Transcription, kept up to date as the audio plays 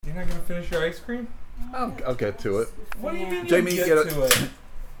You're not gonna finish your ice cream? I'll get to it. What do you mean Jamie, you get get it. to it?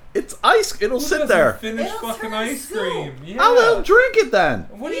 It's ice. It'll Who sit doesn't there. Finish It'll fucking turn ice soup. cream. Yeah. I'll let him drink it then.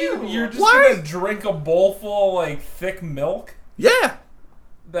 What are you? You're just Why? gonna drink a bowl full of like thick milk? Yeah.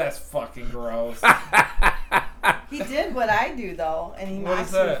 That's fucking gross. He did what I do though, and he What mocked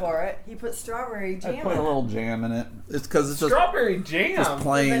is me that? for it. He put strawberry I jam put a in it. little jam in it. It's because it's just Strawberry jam.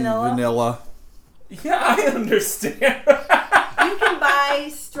 plain Vanilla? vanilla. Yeah, I understand. You can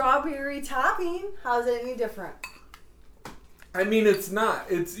buy strawberry topping. How's it any different? I mean, it's not.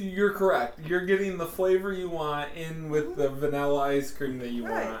 You're correct. You're getting the flavor you want in with the vanilla ice cream that you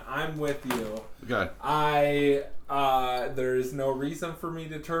Right. want. I'm with you. Okay. There is no reason for me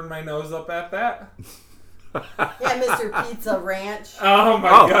to turn my nose up at that. Yeah, Mr. Pizza Ranch. Oh my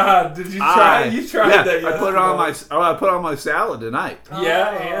god! Did you try? You tried yeah, that? I put it on yesterday. I put it on my salad tonight. Yeah,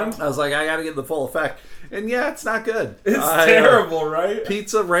 Oh. and I was like, I got to get the full effect. And yeah, it's not good. it's terrible, right?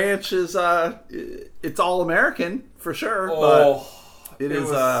 Pizza Ranch is it's all American for sure, Oh, but it it is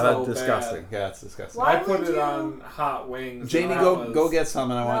was so disgusting. bad. Yeah, it's disgusting. Why I put would it you- on hot wings. Jamie, and that go was- get some,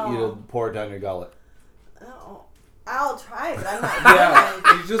 and I want you No. to pour it down your gullet. Oh, I'll try it, but I'm not Yeah, doing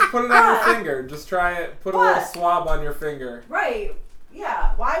it. you just put it on your finger. Just try it. Put a little What? swab on your finger. Right.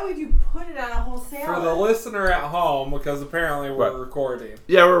 Yeah. Why would you put it on a whole salad? For the listener at home, because apparently we're Right. recording.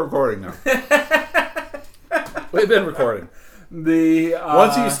 Yeah, we're recording now. We've been recording.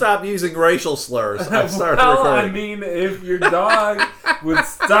 Once you stop using racial slurs, I start well, recording. I mean, if your dog would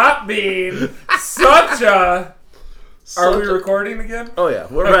stop being such a... Are we recording again? Oh yeah,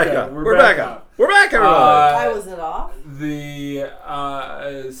 we're Okay, back up. we're We're back back up. up. We're back, everybody. Why was it off?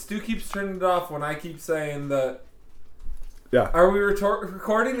 Stu keeps turning it off when I keep saying that. Yeah. Are we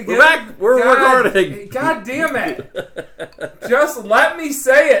recording again? We're back. We're recording. God damn it. Just let me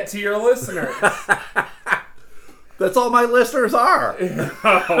say it to your listeners. That's all my listeners are.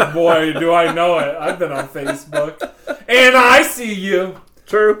 Oh boy, do I know it. I've been on Facebook. And I see you.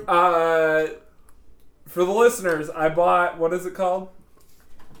 True. For the listeners, I bought, what is it called?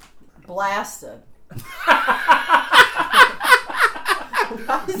 Blasted.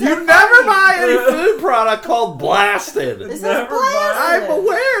 You never buy any food product called Blasted. This is Never blasted. I'm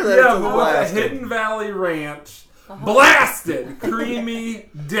aware that Yeah, it's but Blasted. Hidden Valley Ranch. Blasted. Creamy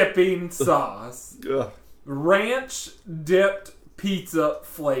dipping sauce. Ugh. Ranch dipped pizza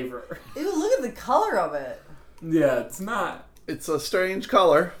flavor. Ew, look at the color of it. Yeah, it's not. It's a strange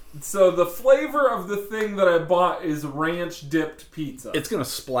color. So the flavor of the thing that I bought is ranch dipped pizza. It's gonna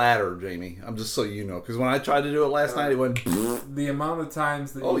splatter, Jamie. I'm just so you know, because when I tried to do it last night, it went. The amount of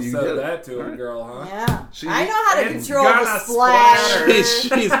times that Oh, you you said get it. that to a Alright. girl, huh? Yeah. She- I know how to It's control the gonna splash.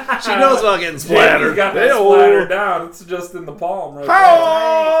 splatter. She knows about getting splattered. You got that Ew. splatter down. It's just in the palm right there.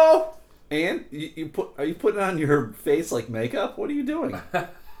 Oh! And are you putting on your face like makeup? What are you doing?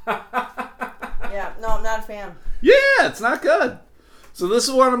 Yeah, no, I'm not a fan. Yeah, it's not good. So this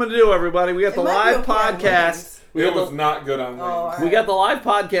is what I'm going to do, everybody. We got the might be live okay on podcast. wings. We It got was the, not good on wings. all we right. got the live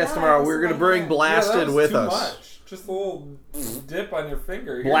podcast Yeah, tomorrow. this We're is going to my bring hand. Blasted that was with too us. Much. Just a little dip on your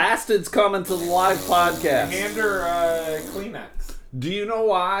finger. Here. Blasted's coming to the live podcast. Hand her Kleenex. Do you know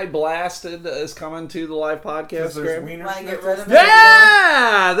why Blasted is coming to the live podcast? Because there's Graham? wiener Want to get schnitzels. rid of it?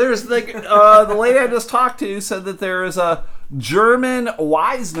 Yeah, there's the lady I just talked to said that there is a German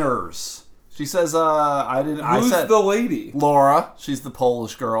Weisner's. She says, I didn't. I Who's said the lady? Laura. She's the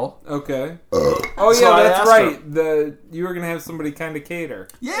Polish girl. Okay. Oh So yeah, I that's asked right. You were gonna have somebody kind of cater.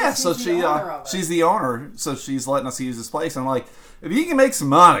 Yeah, so she's she the owner of it. she's the owner. So she's letting us use this place. I'm like, if you can make some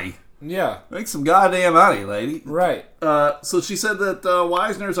money, Yeah. make some goddamn money, lady. Right. So she said that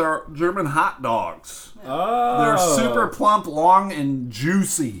Weisner's are German hot dogs. Oh. They're super plump, long, and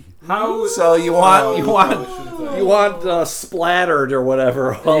juicy. How? So you want splattered or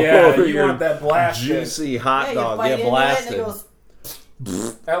whatever all Yeah, over you your want that blasted. juicy hot Yeah, dog. you bite Yeah, into it and blasted. it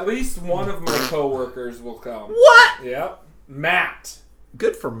goes, At least one of my coworkers will come. What? Yep. Matt.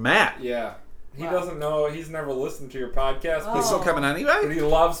 Good for Matt. Yeah. He Wow. doesn't know. He's never listened to your podcast, Oh. He's still coming but anyway? he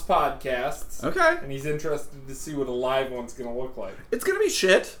loves podcasts. Okay. And he's interested to see what a live one's going to look like. It's going to be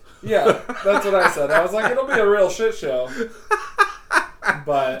shit. Yeah, that's what I said. I was like, it'll be a real shit show.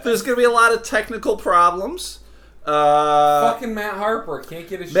 But There's going to be a lot of technical problems. fucking Matt Harper can't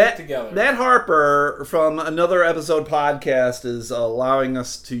get his shit together. Matt Harper from Another Episode podcast is allowing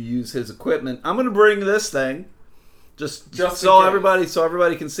us to use his equipment. I'm going to bring this thing. Just in so case.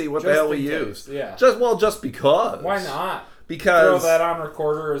 everybody can see what the Just hell we in use. case, yeah. Just because. Why not? Throw Because that on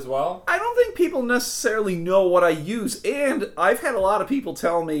recorder as well. I don't think people necessarily know what I use, and I've had a lot of people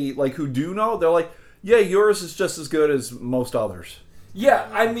tell me, like, who do know, they're like, yeah, yours is just as good as most others. Yeah,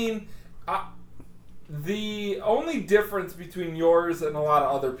 I mean, The only difference between yours and a lot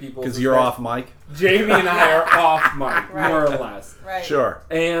of other people's Because is you're that off mic? Jamie and I are off mic, Right. more or less. Right. Sure.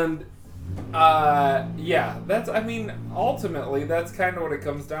 And, ultimately, that's kind of what it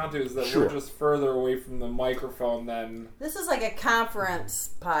comes down to, is that Sure. we're just further away from the microphone than... This is like a conference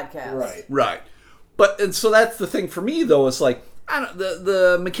podcast. Right. And so that's the thing for me, though, is like,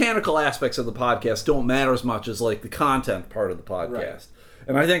 the mechanical aspects of the podcast don't matter as much as like the content part of the podcast. Right.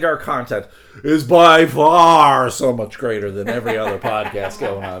 And I think our content is by far so much greater than every other podcast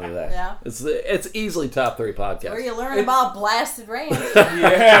going on today. Yeah. It's easily top 3 podcasts. Where you learn about Blasted Ranch.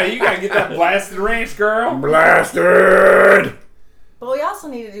 Yeah, you gotta get that Blasted Ranch, girl. Blasted! But we also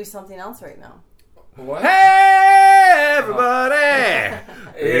need to do something else right now. What? Hey, everybody!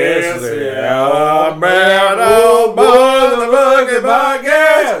 It's the Alabama Motherfucking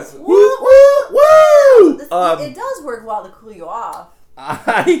Podcast! Podcast! Woo, woo, woo! It does work well to cool you off.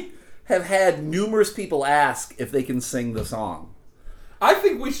 I have had numerous people ask if they can sing the song. I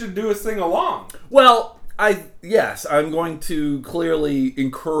think we should do a sing-along. Well, yes, I'm going to clearly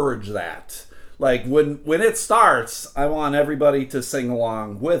encourage that. Like, when it starts, I want everybody to sing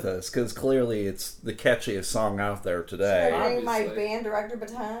along with us, because clearly it's the catchiest song out there today. Should I bring my Obviously. band director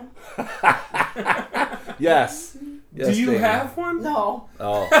baton? Yes. Do you Jamie. have one? No.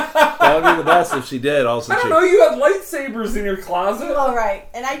 Oh, that would be the best if she did. Also, I don't know, you had lightsabers in your closet. All right.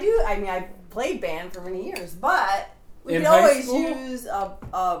 And I do, I played band for many years, but we In could high always school? use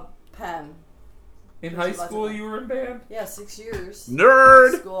a pen. In high school you were in band? Yeah, 6 years.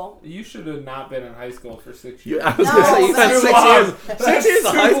 Nerd. School. You should have not been in high school for 6 You, years. I was No, going to say, you that's had too 6 years. long. 6 years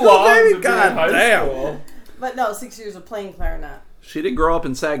of Too high school, long to baby? be in God high damn. school. But no, 6 years of playing clarinet. She did grow up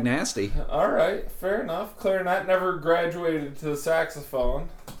in Sag Nasty. Alright, fair enough. Clarinet never graduated to the saxophone.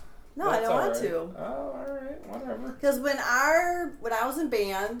 No, I That's don't want alright. to. Oh, alright, whatever. Because when I was in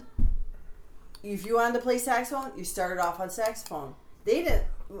band, if you wanted to play saxophone, you started off on saxophone. They didn't.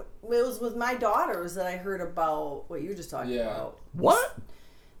 It was with my daughters that I heard about what you were just talking Yeah. about. What?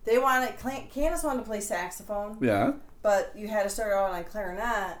 They wanted, Candace wanted to play saxophone, Yeah. but you had to start out on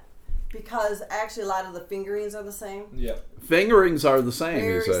clarinet because actually a lot of the fingerings are the same. Yep. Fingerings are the same,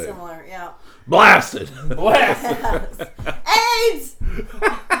 Very you say. similar, yeah. Blasted. Blast! AIDS!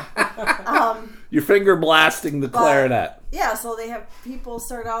 Your finger blasting the clarinet. Yeah, so they have people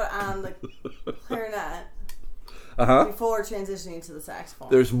start out on the clarinet Uh-huh. before transitioning to the saxophone.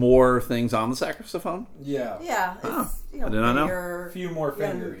 There's more things on the saxophone? Yeah. Yeah, it's, I did not know. bigger, A few more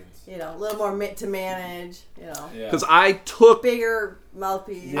fingerings. you know, a little more to manage, Yeah. Because I took... bigger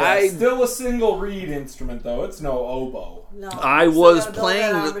mouthpiece. Yeah, still a single reed instrument, though. It's no oboe. No, I still was gotta build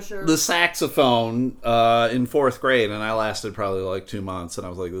playing that the embouchure. saxophone in 4th grade, and I lasted probably like 2 months, and I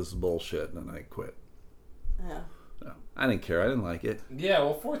was like, this is bullshit, and then I quit. Yeah. No, I didn't care. I didn't like it. Yeah,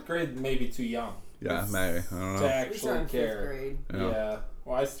 well, 4th grade may be too young Yeah, maybe. I don't to know. We actually started in 5th care. grade. Yeah.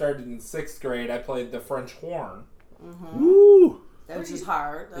 Well, I started in 6th grade. I played the French horn. Woo! That was just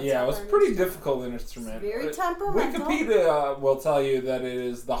hard. That's Yeah, a it was a hard pretty instrument. difficult instrument. Very temperamental. Wikipedia will tell you that it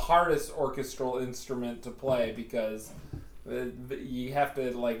is the hardest orchestral instrument to play because you have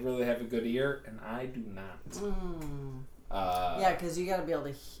to like really have a good ear, and I do not. Yeah, because you got to be able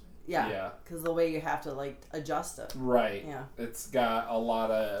to. Yeah. Yeah, because the way you have to like adjust it. Right. Yeah. It's got a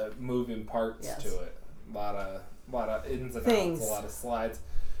lot of moving parts Yes. to it. A lot of ins and Things. outs, a lot of slides.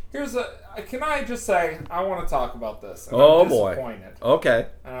 Can I just say, I want to talk about this. And Oh, I'm boy. disappointed. Okay.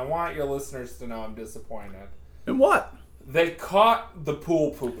 And I want your listeners to know I'm disappointed. And what? They caught the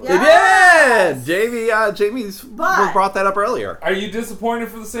pool pooper. Yeah. They did! Jamie's But- brought that up earlier. Are you disappointed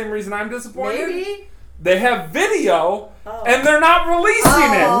for the same reason I'm disappointed? Maybe. They have video, Oh. and they're not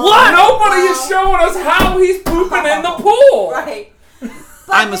releasing it. Oh. What? Nobody is showing us how he's pooping in the pool. Right. But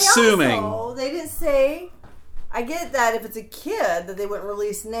I'm they assuming. also, they didn't say. I get that if it's a kid that they wouldn't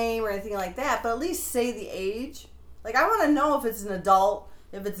release name or anything like that, but at least say the age. Like I want to know if it's an adult,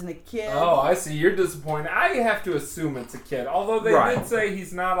 if it's a kid. Oh, I see. You're disappointed. I have to assume it's a kid, although they Right. did say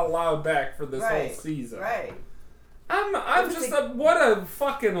he's not allowed back for this whole Right. season. Right. I'm If just it's what a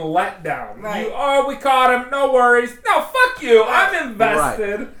fucking letdown. Right. We caught him. No worries. No, fuck you. Right. I'm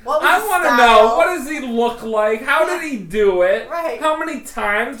invested. What was I his want to style? know, what does he look like? How did he do it? Right. How many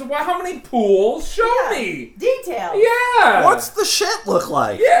times? How many pools? Show Yeah. me. Details. Yeah. What's the shit look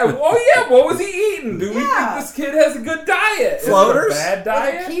like? Yeah. Oh yeah. What was he eating? Do we think Yeah. this kid has a good diet? Floaters? Is it a bad Were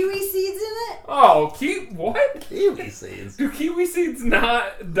there diet? kiwi seeds in it? Oh, what? Kiwi seeds. Do kiwi seeds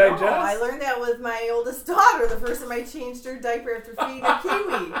not digest? Oh, I learned that with my oldest daughter the first time I changed her diaper after feeding a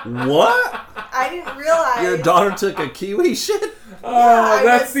kiwi. What? I didn't realize. Your daughter took a kiwi shit? I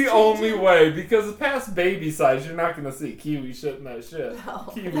that's was the only changing- way, because past baby size, you're not gonna see kiwi shit in that shit.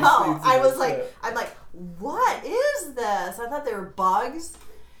 Kiwi seeds in I was that like, shit. I'm like, what is this? I thought they were bugs.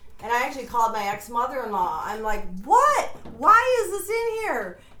 And I actually called my ex-mother-in-law. I'm like, what? Why is this in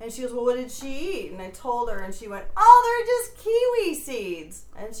here? And she goes, well, what did she eat? And I told her, and she went, oh, they're just kiwi seeds.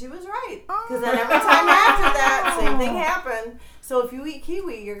 And she was right. Because then every time after that, same thing happened. So if you eat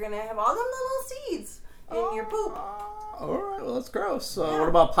kiwi, you're going to have all them little seeds in your poop. All right, well, that's gross. What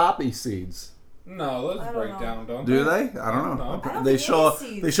about poppy seeds? No, those I don't break know. down, don't Do they? they? I don't know. I don't They think show any up.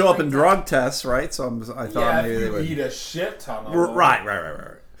 seeds They show up break in down. drug tests, right? So I thought Yeah, maybe if they you would. eat a shit ton of them.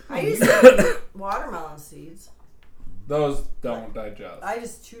 Right. I used to eat watermelon seeds. Those don't digest. I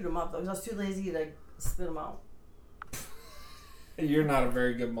just chewed them up, though, because I was too lazy to spit them out. You're not a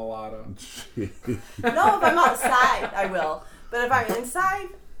very good mulatto. No, if I'm outside, I will. But if I'm inside,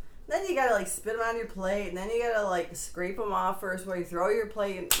 then you gotta like spit them on your plate, and then you gotta like scrape them off first where you throw your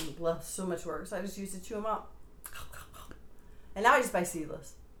plate, and so much work. So I just used to chew them up. And now I just buy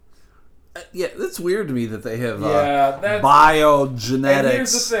seedless. Yeah, it's weird to me that they have Yeah, that's... biogenetics. And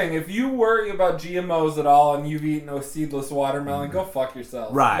here's the thing: if you worry about GMOs at all, and you've eaten a seedless watermelon, go fuck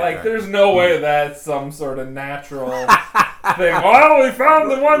yourself. Right, Like, right. there's no way that's some sort of natural thing. Well, we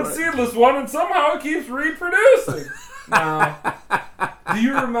found the one seedless one, and somehow it keeps reproducing. No. Do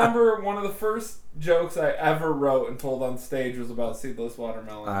you remember one of the first jokes I ever wrote and told on stage was about seedless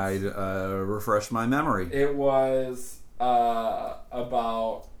watermelons? I refresh my memory. It was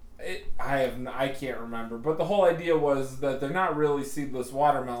about it. I can't remember, but the whole idea was that they're not really seedless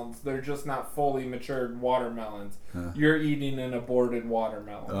watermelons. They're just not fully matured watermelons. Huh. You're eating an aborted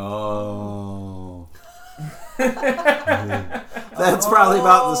watermelon. Oh. That's probably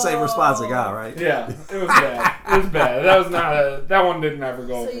about the same response I got, right? Yeah, it was bad. It was bad. That was not that one didn't ever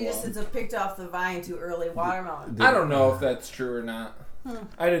go So over you just well. it's a picked off the vine too early watermelon. I don't know if that's true or not.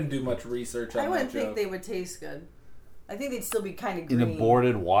 I didn't do much research on I wouldn't that think joke. they would taste good. I think they'd still be kind of An green.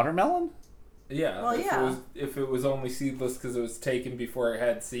 aborted watermelon? Yeah, Well, yeah. If it was only seedless because it was taken before it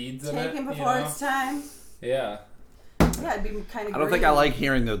had seeds in it. Taken you before know? its time. Yeah. Yeah, it'd be kind of green. I don't think I like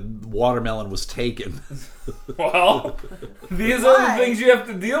hearing the watermelon was taken. Well, these are the Why? things you have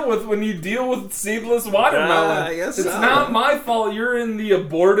to deal with when you deal with seedless watermelon. I guess it's so. not my fault you're in the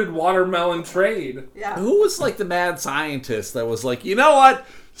aborted watermelon trade. Yeah. Who was like the mad scientist that was like, you know what?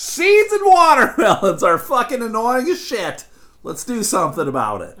 Seeds and watermelons are fucking annoying as shit. Let's do something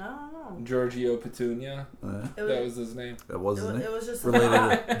about it. I don't know. Giorgio Petunia. It That was his name. That wasn't it it? was just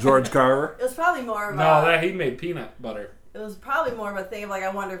Related to George Carver? It was probably more of No, a. that he made peanut butter. It was probably more of a thing of like, I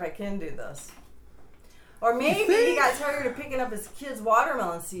wonder if I can do this. Or maybe he think? got tired of picking up his kids'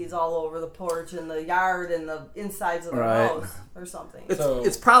 watermelon seeds all over the porch and the yard and the insides of the Right. house or something.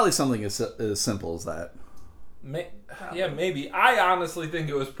 It's probably something as simple as that. Yeah, maybe. I honestly think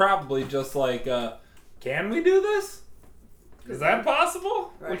it was probably just like, can we do this? Is that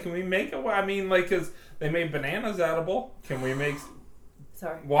possible? Right. Like, can we make it? I mean, like, because they made bananas edible. Can we make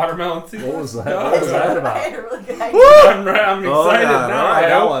Sorry. watermelon seeds? What was that? No, What was that I about? had a really good idea. I'm excited Oh, yeah. now. All right, I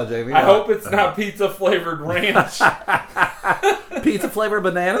go hope, on, Jamie. I hope it's not pizza flavored ranch. Pizza flavored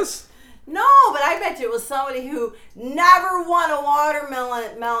bananas? No, but I bet you it was somebody who never won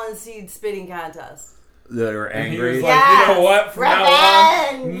a melon seed spitting contest. They're And he angry. was like, you know what? From now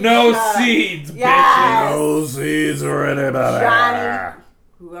on, Revenge! no seeds, Yes! No seeds or anybody. Johnny.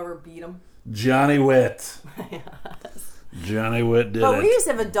 Whoever beat him. Johnny Witt. Johnny Witt did But it. we used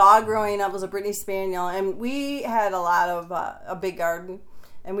to have a dog growing up. It was a Brittany Spaniel, and we had a lot of a big garden,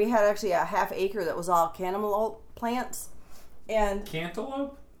 and we had actually a half acre that was all cantaloupe plants and bitches.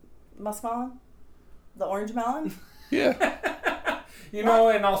 Cantaloupe? muskmelon, the orange melon. Yeah. You know,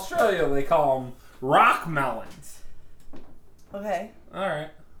 in Australia, they call them rock melons. Okay, All right.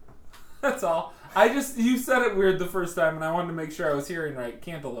 That's all. You said it weird the first time, and I wanted to make sure I was hearing right.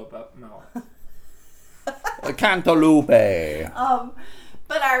 Cantaloupe melon. A cantaloupe.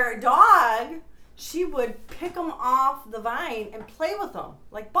 but our dog, she would pick them off the vine and play with them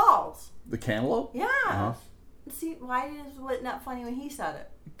like balls. The cantaloupe? Yeah. Uh-huh. See, why was it not funny when he said it?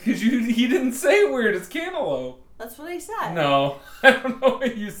 Because he didn't say weird. It's cantaloupe. That's what he said. No. I don't know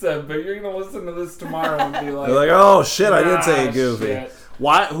what you said, but you're going to listen to this tomorrow and be like... They're like, oh shit, I did say "Ah, goofy. shit."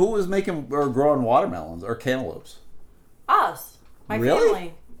 Why? Who was making or growing watermelons or cantaloupes? Us, my Really?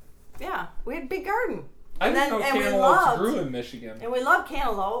 family. Yeah, we had a big garden. I didn't know and we cantaloupes loved- grew in Michigan. And we love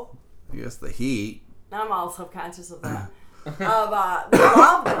cantaloupe. I guess the heat. I'm all subconscious of that. We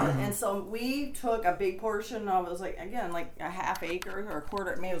loved it. And so we took a big portion of it, was like, again, like a half acre or a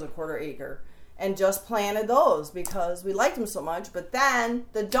quarter, maybe it was a quarter acre. and just planted those because we liked him so much. But then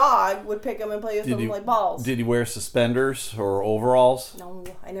the dog would pick them and play with them like balls. Did you wear suspenders or overalls? No,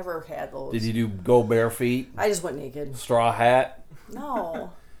 I never had those. Did you go bare feet? I just went naked. Straw hat?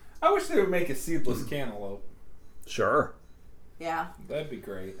 No. I wish they would make a seedless cantaloupe. Sure. Yeah. That'd be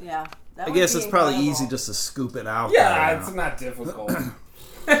great. Yeah. That I would guess be it's probably incredible. easy just to scoop it out. Yeah, there, it's you know. not difficult.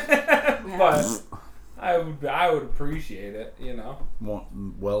 But I would appreciate it, you know.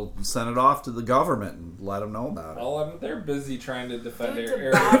 Well, send it off to the government and let them know about it. Well, they're busy trying to defend Give it to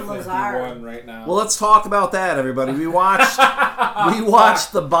Area Bob 51 Lazar. right now. Well, let's talk about that, everybody. We watched the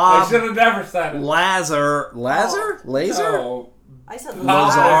I Bob should have never said it. Laser? No, I said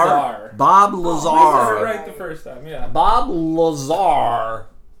Lazar? Bob I said it Lazar. right the first time, yeah. Bob Lazar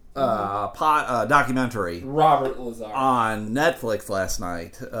documentary Robert Lazar. on Netflix last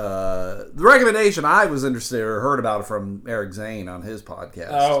night. The recommendation I was interested or heard about it from Eric Zane on his podcast.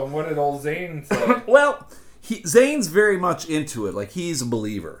 Oh, and what did old Zane say? Well, Zane's very much into it. Like, he's a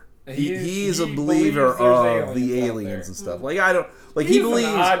believer. He's a believer believes there's of the aliens out aliens there. and stuff. Like, I don't like. He's he believes.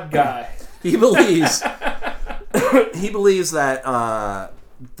 an odd guy. He believes. He believes that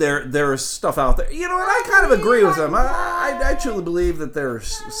there's stuff out there. You know, and I kind of agree with him. I truly believe that there's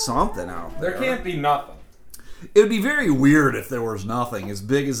something out there. There can't be nothing. It would be very weird if there was nothing. As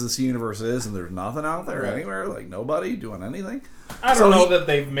big as this universe is, and there's nothing out there Right. anywhere. Like nobody doing anything. I don't know that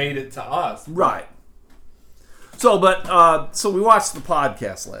they've made it to us. Right. So we watched the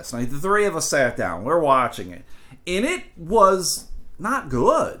podcast last night. The three of us sat down. We're watching it, and it was not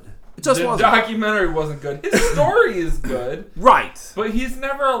good. It just The wasn't. documentary wasn't good. His story is good, Right. but he's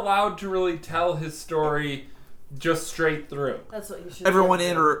never allowed to really tell his story just straight through. That's what you should Everyone do.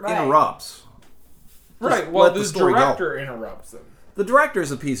 interrupts. Right. Just Well, let the the story go. director interrupts him. The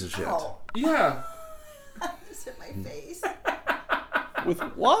director's a piece of shit. Oh, Yeah. I just hit my face. With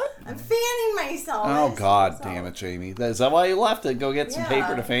what? I'm fanning myself. Oh, God damn it, Jamie. Is that why you left it? Go get some Yeah.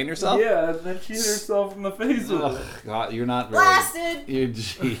 paper to fan yourself? Yeah, and then she hit herself in the face with Ugh, it. God, you're not very... Blasted. You're,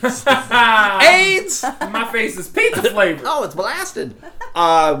 Jesus. Ah, AIDS! my face is pizza flavored. Oh, it's blasted.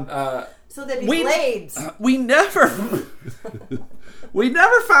 So there'd be We- blades. We never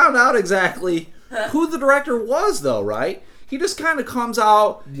found out exactly who the director was, though, right? He just kind of comes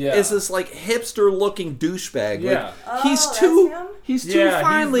out Yeah. as this like hipster-looking douchebag. Yeah. Like, Oh, he's that's too him? he's too Yeah,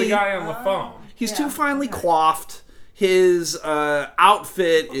 finely he's the guy on the phone. he's Yeah, too finely okay. coiffed. His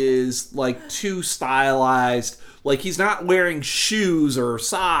outfit is like too stylized. Like he's not wearing shoes or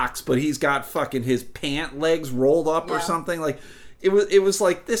socks, but he's got fucking his pant legs rolled up or Yeah. something. Like it was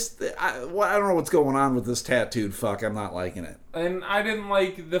like this. I don't know what's going on with this tattooed fuck. I'm not liking it. And I didn't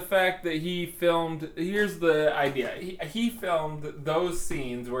like the fact that he filmed. Here's the idea: he filmed those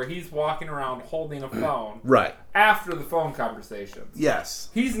scenes where he's walking around holding a phone Right. after the phone conversations. Yes.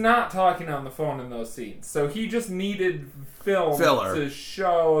 He's not talking on the phone in those scenes, so he just needed film Filler. to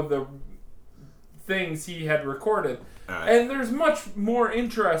show the things he had recorded. Right. And there's much more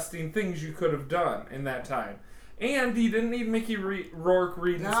interesting things you could have done in that time. And he didn't need Mickey Rourke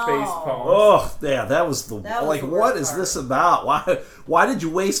reading No. space poems. Oh, yeah, that was the That was like. the What worst is part. this about? Why did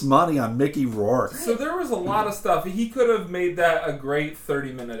you waste money on Mickey Rourke? So there was a lot of stuff. He could have made that a great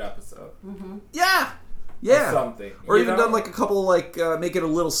 30-minute episode. Yeah. Or Yeah. something. Or you even know? done like a couple, like, make it a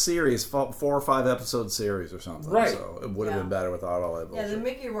little series, 4 or 5 episode series or something. Right. So it would have Yeah. been better without all that Yeah, bullshit. the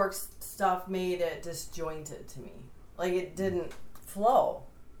Mickey Rourke stuff made it disjointed to me. Like it didn't flow.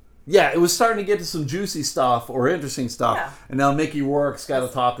 Yeah, it was starting to get to some juicy stuff or interesting stuff. Yeah. And now Mickey Rourke's got to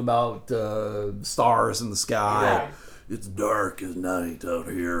talk about stars in the sky. Right. It's dark as night out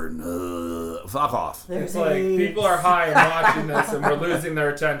here. And, fuck off. It's like people are high and watching this and we're losing their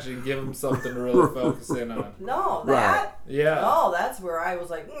attention. Give them something to really focus in on. No, Right. that. Yeah. No, that's where I was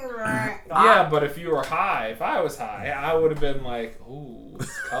like. Yeah, but if you were high, if I was high, I would have been like, ooh,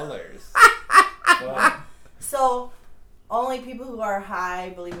 colors. But So, only people who are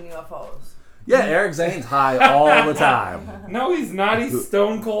high believe in UFOs. Yeah, Eric Zane's high all the time. no, he's not. He's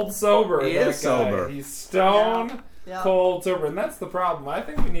stone cold sober. He that is guy. sober. He's stone Yeah. cold sober. And that's the problem. I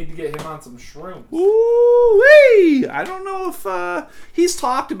think we need to get him on some shrooms. Ooh-wee! I don't know if he's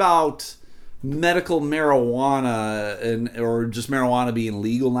talked about medical marijuana or just marijuana being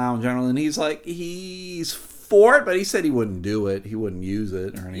legal now in general, and he's like he's for it, but he said he wouldn't do it. He wouldn't use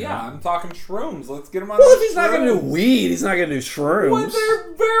it or anything. Yeah, I'm talking shrooms. Let's get him on Well, the if he's not going to do shrooms. weed, he's not going to do shrooms. Well,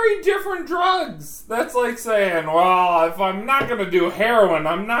 they're very different drugs. That's like saying, well, if I'm not going to do heroin,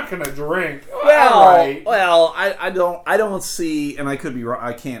 I'm not going to drink. Alright. I don't see, and I could be wrong.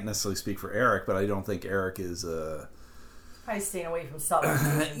 I can't necessarily speak for Eric, but I don't think Eric is Probably staying away from substances.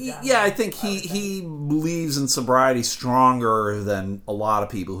 in general, Yeah, I think he believes in sobriety stronger than a lot of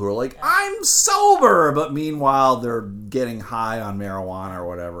people who are like, I'm sober, but meanwhile they're getting high on marijuana or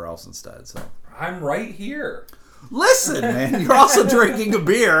whatever else instead. So I'm right here. listen, man, you're also drinking a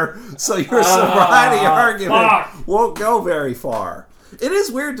beer, so your sobriety argument fuck. won't go very far. It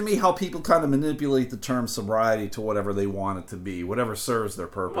is weird to me how people kind of manipulate the term sobriety to whatever they want it to be, whatever serves their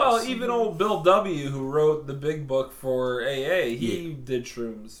purpose. Well, even old Bill W., who wrote the big book for AA, he did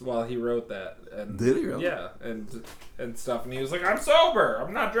shrooms while he wrote that. And, Did he really? Yeah, and stuff. And he was like, I'm sober.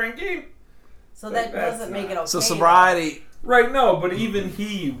 I'm not drinking. So that That's doesn't make it okay. So sobriety... Right, no, but even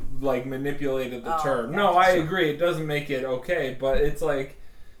he, like, manipulated the term. No, I agree. It doesn't make it okay, but it's like...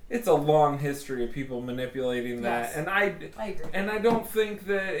 It's a long history of people manipulating that, Yes. and I agree. And I don't think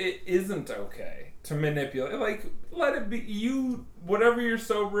that it isn't okay to manipulate. Like, let it be you. Whatever your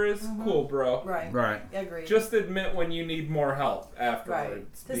sober is, cool, bro. Right. I agree. Just admit when you need more help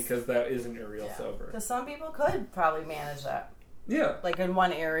afterwards, Right. because that isn't your real sober. Because some people could probably manage that. Yeah. Like in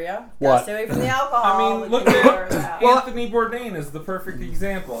one area. What? Stay away from the alcohol. I mean, with look the at that. Anthony Bourdain is the perfect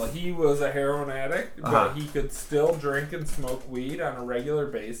example. He was a heroin addict, but he could still drink and smoke weed on a regular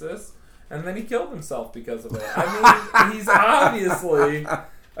basis, and then he killed himself because of it. I mean, he's obviously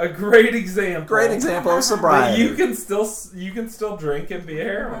a great example. Great example of But sobriety. you can still drink and be a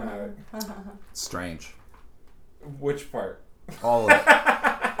heroin addict. Strange. Which part? All of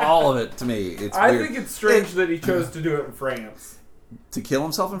it. All of it to me. It's I weird. think it's strange that he chose to do it in France. To kill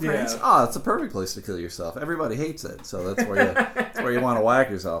himself in France? Yeah. Oh, it's a perfect place to kill yourself. Everybody hates it, so that's where you want to whack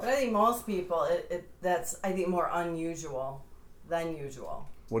yourself. But I think most people, that's I think more unusual than usual.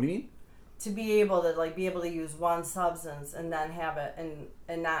 What do you mean? To be able to use one substance and then have it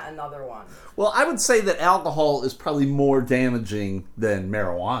and not another one. Well, I would say that alcohol is probably more damaging than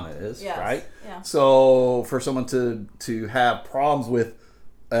marijuana is, Yes. right? Yeah. So for someone to have problems with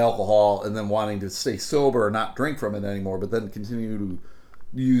alcohol and then wanting to stay sober or not drink from it anymore, but then continue to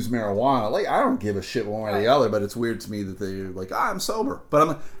use marijuana, like, I don't give a shit one way or the other, but it's weird to me that they're like, I'm sober.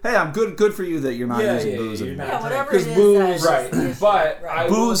 But I'm good for you that you're not using booze you're anymore. not Yeah, whatever it Because is. booze- that's Right, the issue. but Right. I will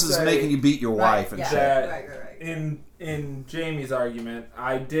Booze is say making you beat your wife and yeah. shit. that Right. in Jamie's argument,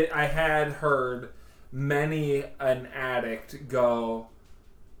 I had heard many an addict go,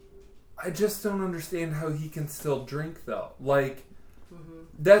 I just don't understand how he can still drink though. Like,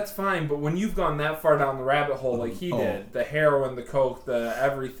 that's fine, but when you've gone that far down the rabbit hole like he did, the heroin, the coke, the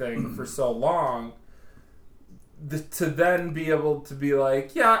everything for so long, to then be able to be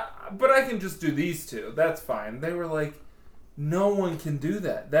like, yeah, but I can just do these two. That's fine. They were like, no one can do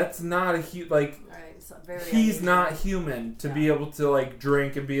that. That's not a Right, so very he's unusual. not human to be able to like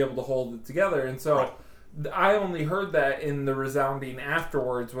drink and be able to hold it together. And so I only heard that in the resounding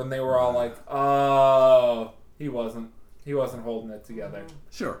afterwards when they were all like, oh, he wasn't holding it together.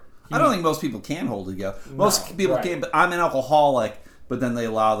 Sure. I don't think most people can hold it together. Most people right. can, but I'm an alcoholic, but then they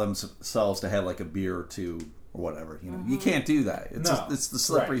allow themselves to have like a beer or two or whatever. You know, you can't do that. It's No. it's the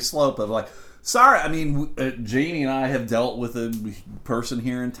slippery Right. slope of like, sorry, I mean, Jamie and I have dealt with a person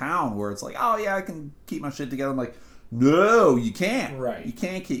here in town where it's like, oh yeah, I can keep my shit together. I'm like, no, you can't. Right. You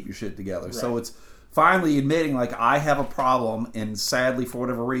can't keep your shit together. So Right. it's finally admitting like I have a problem, and sadly for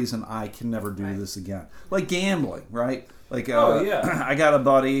whatever reason I can never do this again. Like gambling, right? Like I got a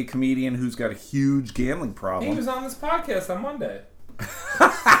buddy, a comedian who's got a huge gambling problem. He was on this podcast on Monday.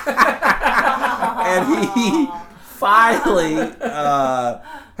 And he finally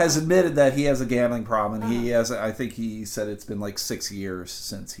has admitted that he has a gambling problem, and he has. I think he said it's been like 6 years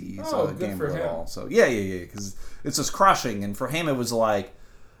since he's good gambled for at him. all. So yeah, because it's just crushing, and for him it was like,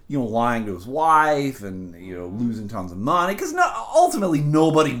 you know, lying to his wife and, you know, losing tons of money, because ultimately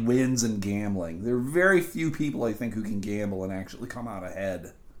nobody wins in gambling. There are very few people, I think, who can gamble and actually come out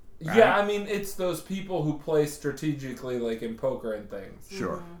ahead. Right? Yeah, I mean, it's those people who play strategically, like in poker and things.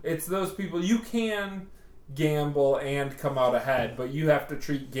 Sure. It's those people. You can gamble and come out ahead, but you have to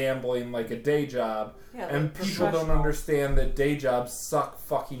treat gambling like a day job. Yeah, and like people don't professional. understand that day jobs suck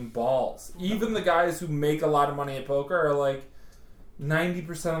fucking balls. Even the guys who make a lot of money at poker are like,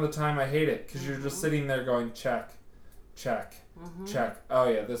 90% of the time I hate it, because you're just sitting there going, check, check, check. Oh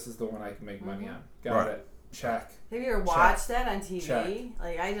yeah, this is the one I can make money on. Got Right. it. Check. Have you ever watched that on TV? Check.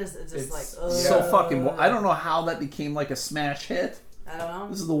 Like it's It's like So fucking. I don't know how that became like a smash hit. I don't know.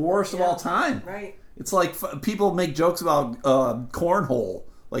 This is the worst of all time. Right. It's like people make jokes about cornhole.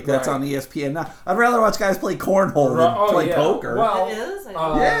 Like that's Right. on ESPN now. I'd rather watch guys play cornhole than play poker. Well, It is?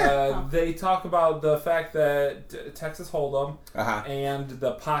 Yeah. They talk about the fact that Texas Hold'em Uh-huh. and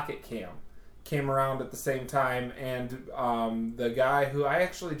the Pocket Cam came around at the same time, and the guy who I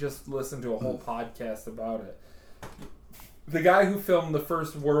actually just listened to a whole podcast about it. the guy who filmed the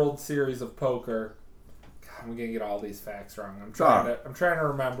first World Series of Poker. God, I'm gonna get all these facts wrong. I'm trying to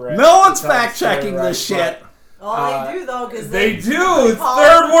remember it. No one's fact checking this shit. Oh, they do though, because they do. It's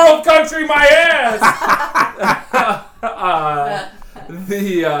third world country, my ass.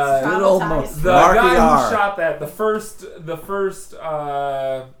 The guy who shot that, the first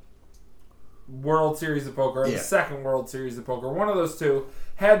World Series of Poker, or the second World Series of Poker, one of those two,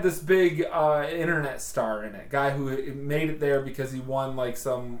 had this big internet star in it. Guy who made it there because he won like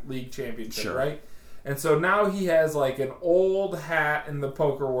some league championship, right? And so now he has like an old hat in the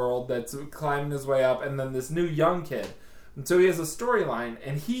poker world that's climbing his way up, and then this new young kid. And so he has a storyline,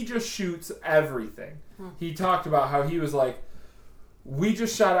 and he just shoots everything. He talked about how he was like,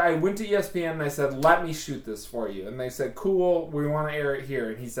 I went to ESPN and I said, let me shoot this for you. And they said, cool, we want to air it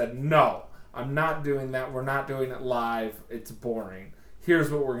here. And he said, no, I'm not doing that. We're not doing it live. It's boring. Here's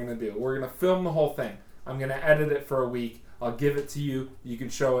what we're going to do. We're going to film the whole thing. I'm going to edit it for a week. I'll give it to you. You can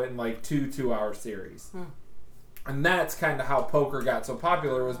show it in like 2-hour series. And that's kind of how poker got so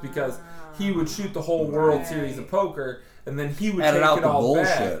popular, was because he would shoot the whole World Series of Poker, and then he would edit take out it the all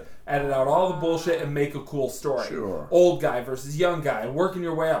bullshit. back, edit out all the bullshit, and make a cool story. Sure. Old guy versus young guy, working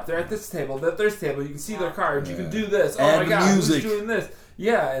your way up. They're at this table, they're at this table. You can see their cards. You can do this. Oh And my god, music. who's doing this?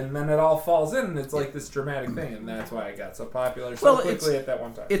 Yeah, and then it all falls in, and it's like this dramatic thing, and that's why it got so popular so quickly at that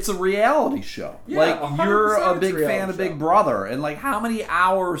one time. It's a reality show. Yeah, like, 100% you're a it's big a reality fan of show. Big Brother, and like, how many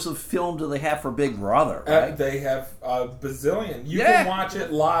hours of film do they have for Big Brother? Right? They have a bazillion. You can watch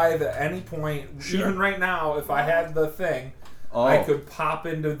it live at any point. Even right now, if I had the thing, I could pop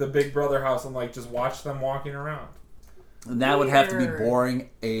into the Big Brother house and like just watch them walking around. And that would have to be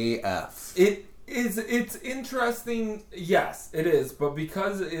boring AF. It's interesting, yes, it is, but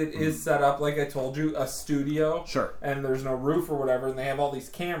because it is set up, like I told you, a studio, and there's no roof or whatever, and they have all these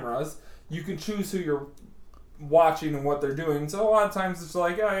cameras, you can choose who you're watching and what they're doing. So a lot of times it's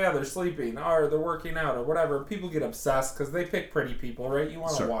like, oh yeah, they're sleeping, or they're working out, or whatever. People get obsessed because they pick pretty people, right? You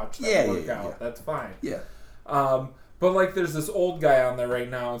want to watch them work out. That's fine. Yeah. But like, there's this old guy on there right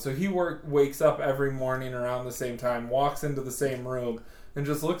now, and so he wakes up every morning around the same time, walks into the same room, and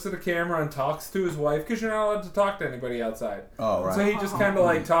just looks at a camera and talks to his wife, because you're not allowed to talk to anybody outside. Oh, right. So he just kind of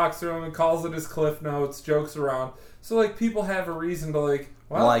like talks to him and calls it his Cliff Notes, jokes around. So like, people have a reason to like,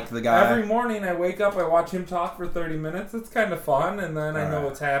 well, like the guy. Every morning I wake up, I watch him talk for 30 minutes. It's kind of fun, and then I know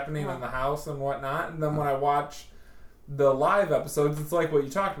what's happening in the house and whatnot. And then when I watch the live episodes, it's like what you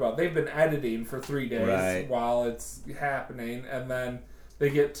talked about. They've been editing for 3 days while it's happening, and then they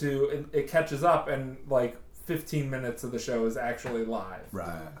get to, it catches up, and like 15 minutes of the show is actually live.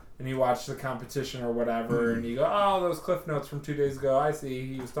 Right. And you watch the competition or whatever, and you go, oh, those Cliff Notes from 2 days ago, I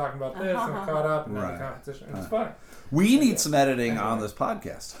see. He was talking about this, and caught up, and then the competition. It's funny. We need some editing on this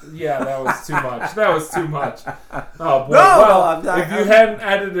podcast. Yeah, that was too much. That was too much. Oh, boy. If you hadn't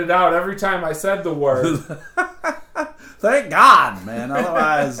edited out every time I said the word. Thank God, man.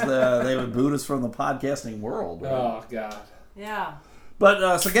 Otherwise, they would boot us from the podcasting world. Right? Oh, God. Yeah.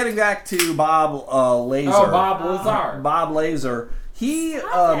 But, so getting back to Bob Lazar. Oh, Bob Lazar. Bob Lazar.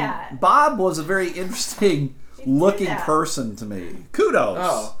 Bob was a very interesting looking person to me. Kudos.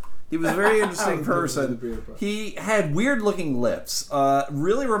 Oh. He was a very interesting person. He had weird looking lips.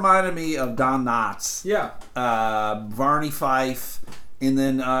 Really reminded me of Don Knotts. Yeah. Barney Fife. And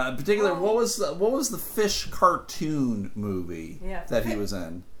then, in particular, what was the fish cartoon movie that he was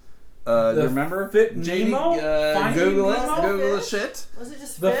in? Do you remember? Nemo? Google it. Nemo? Google the shit. Was it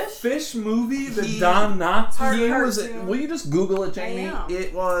just the fish? fish movie? The Don Knotts? Will you just Google it, Jamie? I am.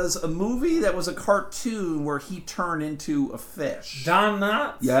 It was a movie that was a cartoon where he turned into a fish. Don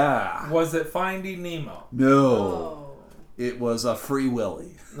Knotts? Yeah. Was it Finding Nemo? No. Oh. It was a Free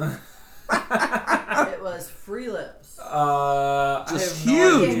Willy. It was Free Lips. Just The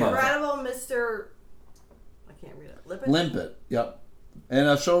huge. Incredible Mr. I can't read it. Limpet. Yep.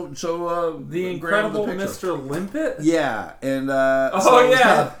 And show The Incredible Mr. Limpet? Yeah, and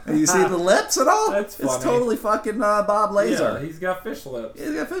and you see the lips and all. That's funny. It's totally fucking Bob Lazar. Yeah, he's got fish lips.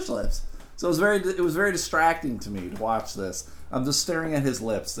 He's got fish lips. So it was very distracting to me to watch this. I'm just staring at his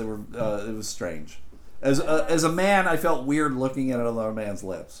lips. They were it was strange. As a man, I felt weird looking at another man's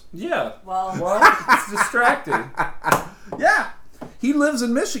lips. Yeah. Well, it's distracting. Yeah. He lives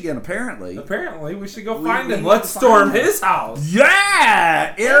in Michigan, apparently. Apparently, we should go find him. Let's storm his house.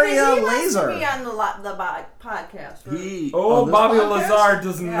 Yeah! Area he Laser. He wants to be on the podcast. Right? Bobby Lazar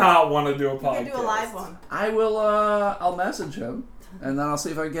does not want to do a podcast. You can do a live one. I will, I'll message him, and then I'll see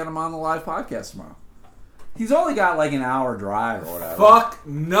if I can get him on the live podcast tomorrow. He's only got like an hour drive or whatever. Fuck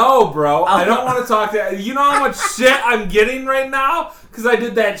no, bro. I don't want to talk to you. Know how much shit I'm getting right now? Because I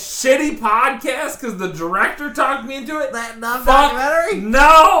did that shitty podcast because the director talked me into it? That documentary?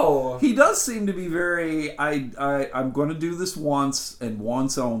 No! He does seem to be very, I'm going to do this once and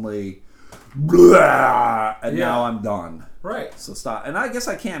once only. Blah, and now I'm done. Right. So stop. And I guess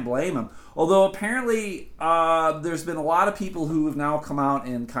I can't blame him. Although apparently there's been a lot of people who have now come out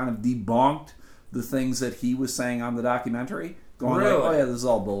and kind of debunked the things that he was saying on the documentary. Going like, oh yeah, this is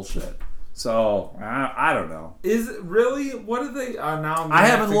all bullshit. So I don't know. Is it really? What did they? Now I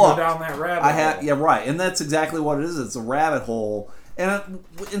haven't looked go down that rabbit hole. Yeah, right. And that's exactly what it is. It's a rabbit hole. And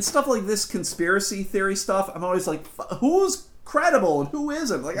stuff like this conspiracy theory stuff, I'm always like, who's credible and who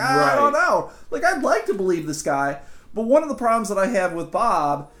isn't? Like, I don't know. Like, I'd like to believe this guy. But one of the problems that I have with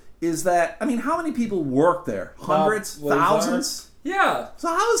Bob is that, I mean, how many people work there? Hundreds? Thousands? Yeah. So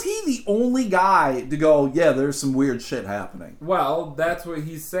how is he the only guy to go, yeah, there's some weird shit happening? Well, that's what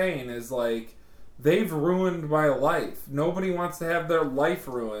he's saying is like, they've ruined my life. Nobody wants to have their life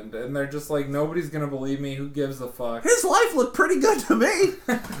ruined. And they're just like, nobody's going to believe me. Who gives a fuck? His life looked pretty good to me.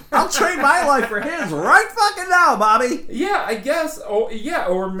 I'll trade my life for his right fucking now, Bobby. Yeah, I guess. Oh, yeah.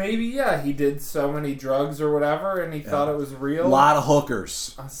 Or maybe, he did so many drugs or whatever and he thought it was real. A lot of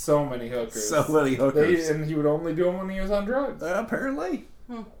hookers. So many hookers. So many hookers. And he would only do them when he was on drugs. Apparently.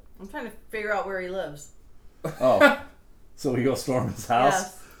 I'm trying to figure out where he lives. Oh. So we go storm his house?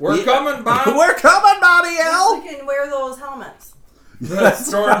 Yes. We're coming, Bob. We're coming, Bobby L. We can wear those helmets. The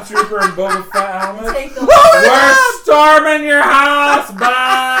Stormtrooper and Boba Fett helmet. Take the We're storming your house,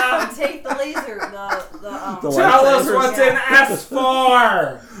 Bob. take the laser. Tell us what's in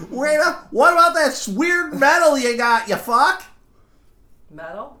S4. Wait up. What about that weird metal you got, you fuck?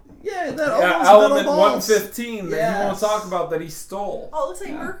 Metal? Yeah, that Element metal balls. 115 that he won't talk about that he stole. Oh, it looks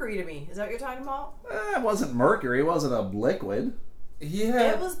like mercury to me. Is that what you're talking about? It wasn't mercury. It wasn't a liquid.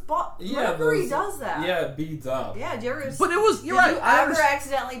 Yeah. It was mercury does that. Yeah, it beads up. Yeah, did you ever? But it was. You're did right. you ever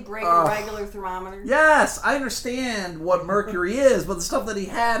accidentally break a regular thermometer? Yes, I understand what mercury is, but the stuff that he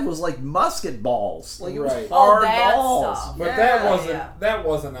had was like musket balls, like it was hard that balls. stuff. But that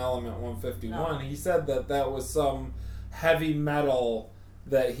wasn't Element 151. No. He said that was some heavy metal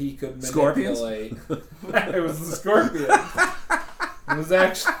that he could manipulate. It was the scorpion. It was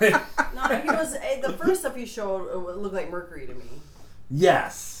actually no. He was the first stuff he showed looked like mercury to me.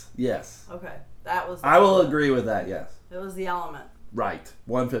 Yes. Okay, that was. I will agree with that. Yes. It was the element. Right.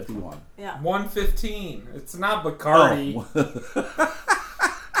 151. Yeah. 115. It's not Bacardi. Oh.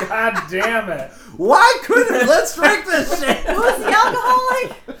 God damn it! Why couldn't let's drink this shit? Who's the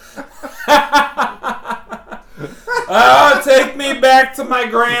alcoholic? Oh, take me back to my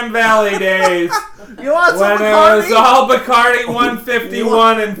Grand Valley days. You want some when Bacardi? It was all Bacardi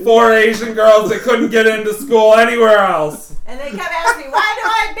 151 and 4 Asian girls that couldn't get into school anywhere else. And they kept asking me, why do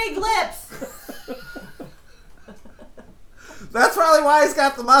I have big lips? That's probably why he's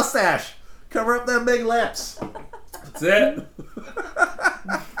got the mustache. Cover up them big lips. That's it.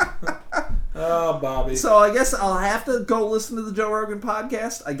 Oh, Bobby. So I guess I'll have to go listen to the Joe Rogan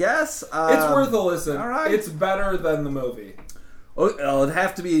podcast, I guess. It's worth a listen. All right. It's better than the movie. Oh, it'd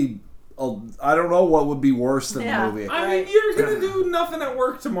have to be... I don't know what would be worse than the movie. I mean, you're going to do nothing at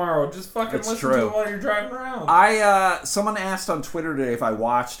work tomorrow. Just fucking listen to it while you're driving around. Someone asked on Twitter today if I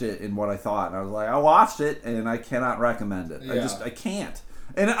watched it and what I thought. And I was like, I watched it and I cannot recommend it. Yeah. I can't.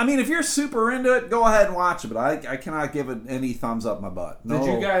 And I mean, if you're super into it, go ahead and watch it. But I cannot give it any thumbs up my butt. No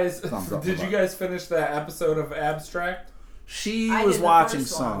did you guys finish that episode of Abstract? She was watching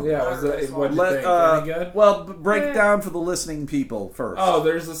some. Yeah, what did you think? Any good? Well, break it down for the listening people first. Oh,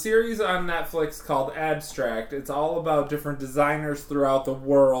 there's a series on Netflix called Abstract. It's all about different designers throughout the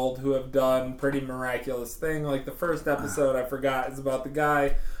world who have done pretty miraculous thing. Like the first episode I forgot is about the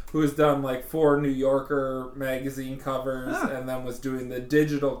guy who has done like 4 New Yorker magazine covers and then was doing the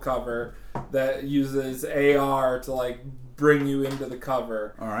digital cover that uses AR to like bring you into the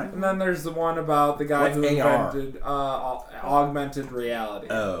cover. All right. And then there's the one about the guy who invented augmented reality.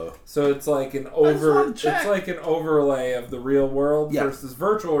 Oh. So it's like an overlay of the real world versus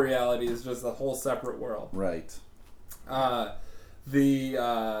virtual reality is just a whole separate world. Right.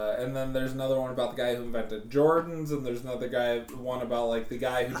 And then there's another one about the guy who invented Jordans, and there's another one about like the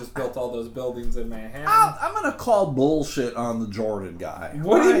guy who just built all those buildings in Manhattan. I'm gonna call bullshit on the Jordan guy.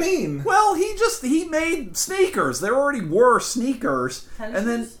 What do you mean? Well, he made sneakers. There already were sneakers, and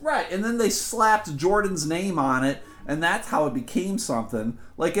then they slapped Jordan's name on it, and that's how it became something.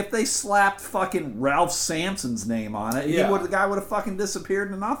 Like if they slapped fucking Ralph Sampson's name on it, the guy would have fucking disappeared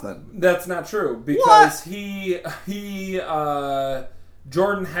into nothing. That's not true because he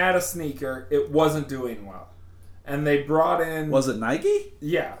Jordan had a sneaker. It wasn't doing well. And they brought in... Was it Nike?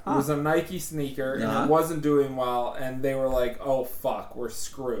 Yeah. It was a Nike sneaker, and it wasn't doing well. And they were like, oh, fuck, we're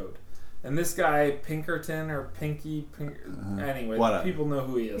screwed. And this guy, Pinkerton or Pinky... anyway, whatever. People know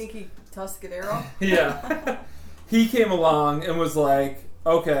who he is. Pinky Tuscadero. Yeah. He came along and was like,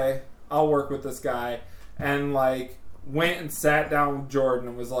 okay, I'll work with this guy. And, like, went and sat down with Jordan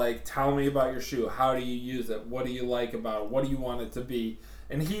and was like, tell me about your shoe. How do you use it? What do you like about it? What do you want it to be?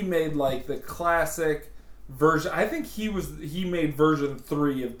 And he made, like, the classic version. I think he made version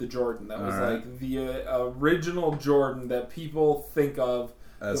 3 of the Jordan. That was, like, the original Jordan that people think of.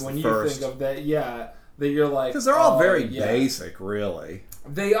 As when the you first. think of that, that you're like... Because they're all very basic, really.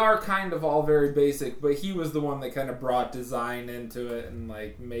 They are kind of all very basic, but he was the one that kind of brought design into it and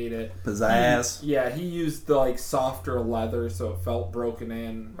like made it pizzazz. He used the like softer leather, so it felt broken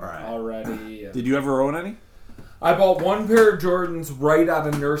in already. Did you ever own any? I bought one pair of Jordans right out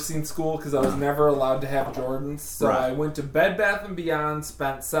of nursing school because I was never allowed to have Jordans. So I went to Bed Bath & Beyond,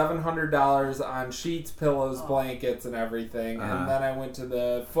 spent $700 on sheets, pillows, blankets, and everything. And then I went to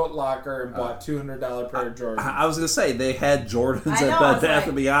the Foot Locker and bought $200 pair of Jordans. I was going to say, they had Jordans at Bed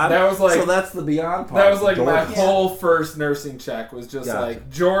Bath & Beyond. That was like, so that's the Beyond part. That was like Jordans. my whole first nursing check was just like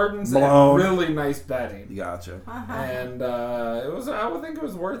Jordans Blown. and really nice bedding. Gotcha. And it was. I would think it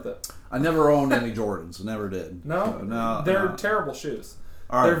was worth it. I never owned any Jordans. Never did. No, they're terrible shoes.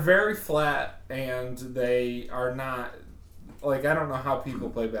 All They're right. very flat, and they are not like I don't know how people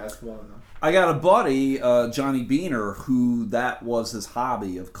play basketball in them. I got a buddy, Johnny Beaner, who that was his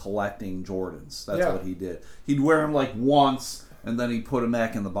hobby of collecting Jordans. That's what he did. He'd wear them like once, and then he'd put them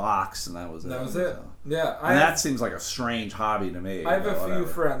back in the box, and that was it. That was it. Yeah, and that seems like a strange hobby to me. I have a few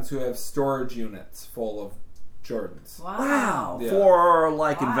friends who have storage units full of Jordans. Wow. Yeah. For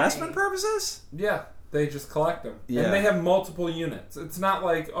like investment purposes? Yeah, they just collect them. Yeah. And they have multiple units. It's not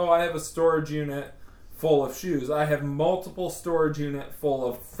like, oh, I have a storage unit full of shoes. I have multiple storage unit full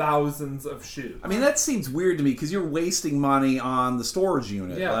of thousands of shoes. I mean, that seems weird to me because you're wasting money on the storage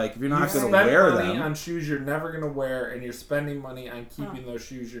unit. Yeah. Like, if you're not going to spend wear money them. on shoes you're never going to wear, and you're spending money on keeping those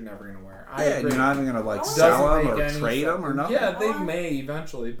shoes you're never going to wear. I Yeah, agree. and you're not even going to, like, Doesn't sell them make or any trade sense. them or nothing? Yeah, they may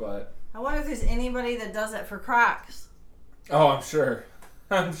eventually, but... I wonder if there's anybody that does it for Crocs. Oh, I'm sure.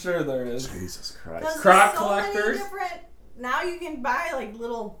 I'm sure there is. Jesus Christ. There's Croc so collectors? many different... Now you can buy like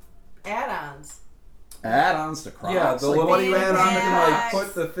little add-ons. Add-ons to Crocs? Yeah, the like, little what do you add on you to can like Crocs.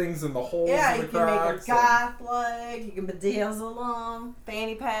 put the things in the holes Yeah, of you the can make a Crocs. goth leg. You can bedazzle them.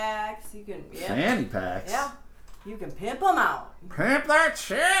 Fanny packs. You can... Yeah. Fanny packs? Yeah. You can pimp them out. Pimp that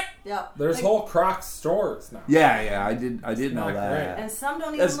shit? Yeah. There's Like- whole Crocs stores now. Yeah, I did know not that. And some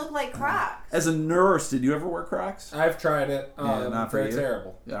don't even As- look like Crocs. As a nurse, did you ever wear Crocs? I've tried it. not for they're you?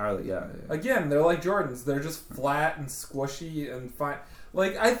 terrible. Yeah. Again, they're like Jordans. They're just flat and squishy and fine.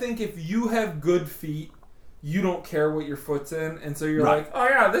 Like, I think if you have good feet, you don't care what your foot's in, and so you're Right. like, oh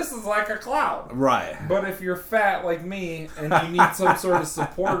yeah, this is like a cloud. Right. But if you're fat like me and you need some sort of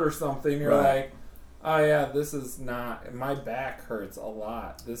support or something, you're Right. like, oh yeah, this is not, my back hurts a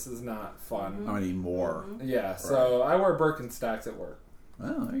lot. This is not fun. I need more. Yeah, so I wear Birkenstocks at work.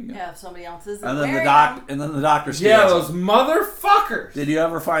 Oh, there you go. Yeah, if somebody else isn't And then wearing the doctor Yeah, steals those them. motherfuckers! Did you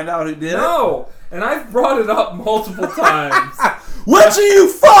ever find out who did it? No! And I've brought it up multiple times. Which of you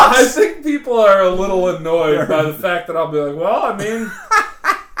fucks? I think people are a little annoyed by the fact that I'll be like, well, I mean,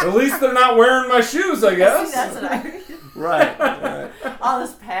 at least they're not wearing my shoes, I guess. See, that's what I Right. all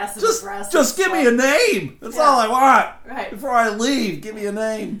this passive aggressive. Just give me a name. That's Yeah. all I want. Right. Before I leave, give me a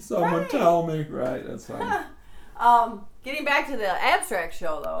name. Someone tell me. Right, that's fine. Getting back to the abstract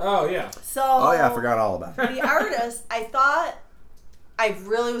show though. Oh, yeah. So Oh yeah, I forgot all about it. the artist, I thought I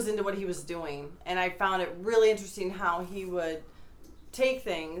really was into what he was doing, and I found it really interesting how he would take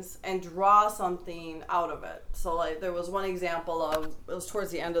things and draw something out of it. So like there was one example of, it was towards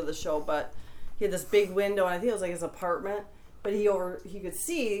the end of the show, but he had this big window, and I think it was like his apartment, but he could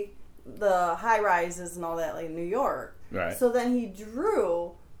see the high rises and all that like in New York. Right. So then he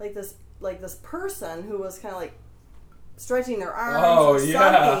drew like this person who was kind of like stretching their arms Oh, or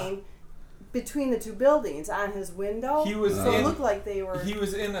yeah. something between the two buildings on his window. He was so it in- looked like they were. He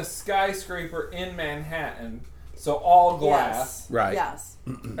was in a skyscraper in Manhattan, so all glass. Right. Yes.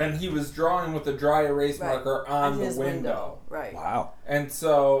 And he was drawing with a dry erase Right. marker on the his window. Right. Wow. And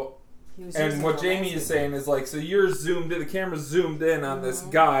so... He was And using what the Jamie is landscape. saying is like, so you're zoomed in, the camera's zoomed in on this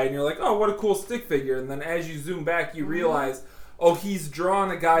guy, and you're like, oh, what a cool stick figure. And then as you zoom back, you realize, oh, he's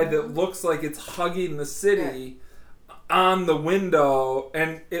drawn a guy that looks like it's hugging the city on the window,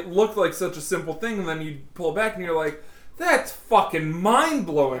 and it looked like such a simple thing. And then you pull back, and you're like, That's fucking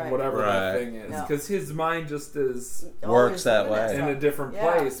mind-blowing, Right. whatever that Right. thing is. Yeah. Because his mind just is Works that doing way. in a stuff. different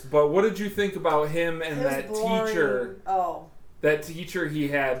Yeah. place. But what did you think about him and It was that boring. teacher? Oh. That teacher he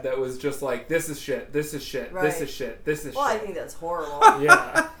had that was just like, this is shit, this is shit, this Right. is shit, this is Well, I shit. think that's horrible.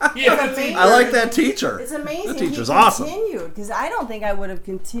 Yeah. Yeah, It's amazing. I like that teacher. It's amazing. The teacher's he awesome. continued because I don't think I would have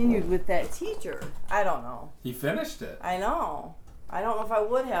continued with that teacher. I don't know. He finished it. I know. I don't know if I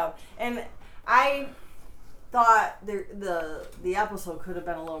would have. And I thought the episode could have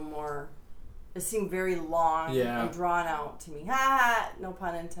been a little more. It seemed very long Yeah. and drawn out to me. Ha ha! No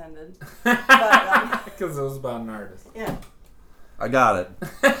pun intended. But Because it was about an artist. yeah. I got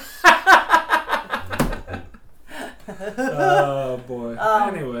it. Oh boy.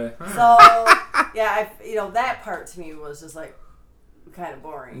 Anyway. So yeah, that part to me was just like kind of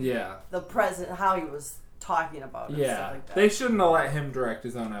boring. Yeah. The present, how he was talking about it, and stuff Yeah. like that. They shouldn't have let him direct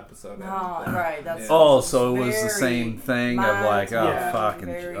his own episode. I No, don't think. right. That's Yeah. Oh, so it was the very same thing of like, oh, Yeah. fucking,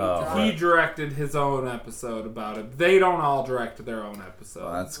 very oh, dark. He directed his own episode about it. They don't all direct their own episode.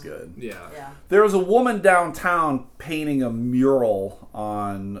 well, that's good. Yeah. Yeah. There was a woman downtown painting a mural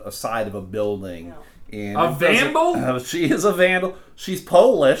on a side of a building. And A it doesn't- vandal? She is a vandal. She's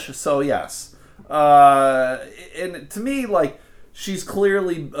Polish, so yes. And to me, like, she's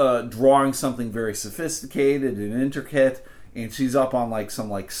clearly drawing something very sophisticated and intricate, and she's up on like some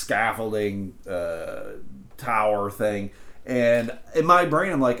like scaffolding tower thing. And in my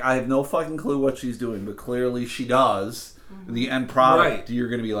brain, I'm like, I have no fucking clue what she's doing, but clearly she does. The end product, Right. you're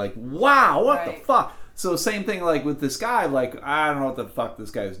going to be like, wow, what the Right. fuck? So same thing like with this guy, like, I don't know what the fuck this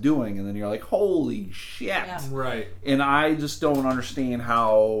guy's doing. And then you're like, holy shit. Yeah. Right. And I just don't understand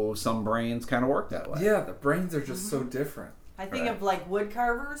how some brains kind of work that way. Yeah, the brains are just so different. I think Right. of like wood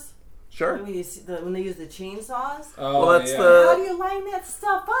carvers Sure. when they use the chainsaws. Oh, Well, that's yeah. How do the you line that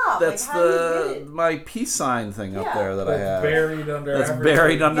stuff up? that's like, how do you get it? my peace sign thing up Yeah. there that I That's have. buried under That's everything.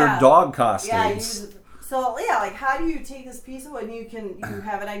 buried under Yeah. dog Yeah, costumes. like how do you take this piece of wood and you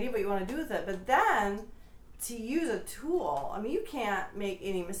have an idea what you want to do with it, but then to use a tool, I mean, you can't make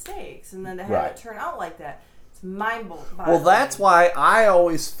any mistakes, and then to have Right. it turn out like that, it's mind-boggling. Well, that's why I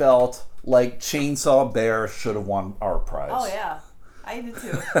always felt like Chainsaw Bear should have won art prize. Oh yeah, I did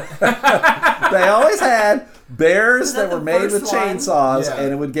too. They always had bears Was that that were the made with first one? chainsaws, Yeah.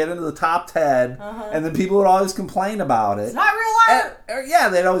 and it would get into the top 10, and then people would always complain about it. It's not real art. Yeah,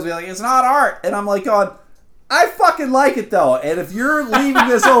 they'd always be like, it's not art. And I'm like going, I fucking like it though. And if you're leaving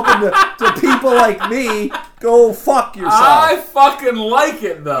this open to people like me, go fuck yourself. I fucking like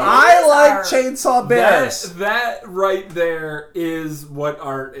it though. I is like art. Chainsaw Bears. That right there is what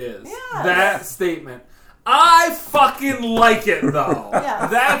art is. Yes. That statement. I fucking like it though. Yes.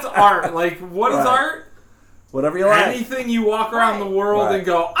 That's art. Like, what is Right. art? Whatever you like. Anything you walk around Right. the world Right. and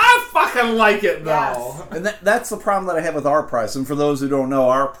go, I fucking like it though. Yes. And that's the problem that I have with Art Prize. And for those who don't know,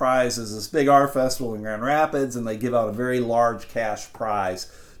 Art Prize is this big art festival in Grand Rapids, and they give out a very large cash prize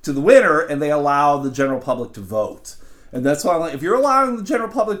to the winner, and they allow the general public to vote. And that's why I'm like, if you're allowing the general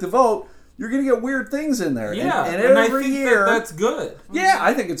public to vote, you're going to get weird things in there. Yeah, and and I every think year, that's good. yeah,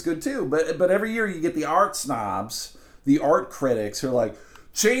 I think it's good too. But every year you get the art snobs, the art critics who are like,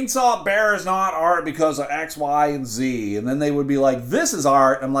 Chainsaw Bear is not art because of X, Y, and Z. And then they would be like, this is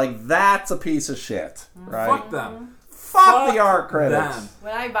art. I'm like, that's a piece of shit. Right? Fuck them. Fuck the art critics. them.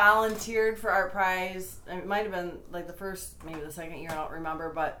 When I volunteered for Art Prize, it might have been like the first, maybe the second year, I don't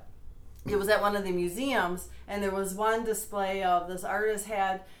remember, but it was at one of the museums, and there was one display of this artist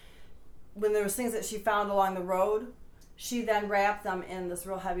had, when there was things that she found along the road, she then wrapped them in this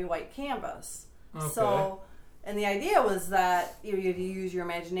real heavy white canvas. Okay. So, and the idea was that you had to use your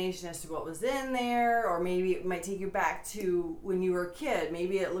imagination as to what was in there, or maybe it might take you back to when you were a kid.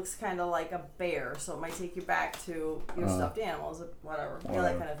 Maybe it looks kind of like a bear, so it might take you back to your stuffed animals, whatever, you know,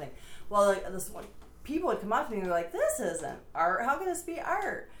 that kind of thing. Well, like this one, people would come up to me and be like, "This isn't art. How can this be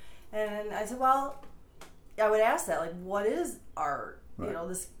art?" And I said, "Well, I would ask that, like, what is art? Right. You know,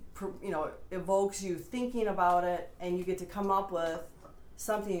 this, you know, evokes you thinking about it, and you get to come up with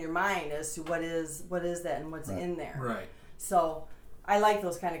something in your mind as to what is that and what's in there." Right. So I like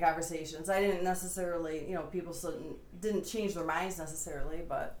those kind of conversations. I didn't necessarily, you know, people didn't change their minds necessarily,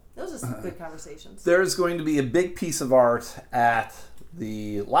 but it was just good conversations. There's going to be a big piece of art at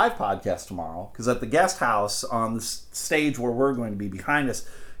the live podcast tomorrow, because at the guest house on the stage where we're going to be behind us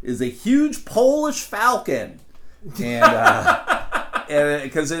is a huge Polish falcon. And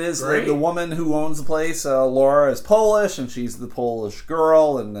because it is the woman who owns the place, Laura, is Polish, and she's the Polish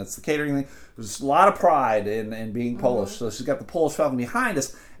girl, and that's the catering thing. There's a lot of pride in being Polish. So she's got the Polish falcon behind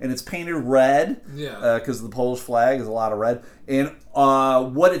us, and it's painted red Yeah. because the Polish flag is a lot of red. And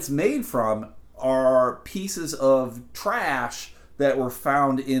what it's made from are pieces of trash that were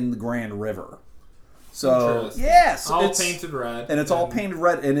found in the Grand River. So Interesting. yes, all it's painted red, and it's all painted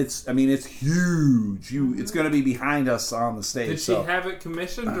red, and it's huge. It's going to be behind us on the stage. Did she have it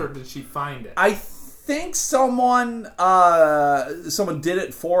commissioned, or did she find it? I think someone did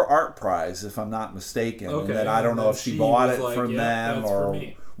it for Art Prize, if I'm not mistaken. Okay, And then I don't and know then if she she bought was it like, from "Yeah, them that's or for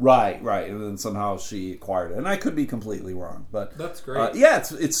me." right, and then somehow she acquired it. And I could be completely wrong, but That's great. yeah,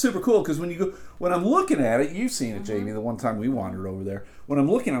 it's super cool because when I'm looking at it, you've seen it, Jamie. The one time we wandered over there, when I'm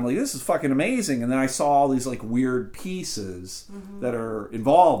looking, I'm like, this is fucking amazing. And then I saw all these like weird pieces that are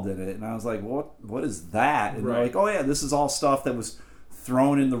involved in it, and I was like, what is that? And they're Right. like, oh yeah, this is all stuff that was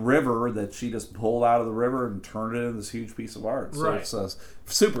thrown in the river that she just pulled out of the river and turned it into this huge piece of art. So Right. it's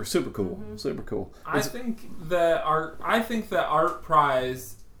super cool. Super cool. I think that Art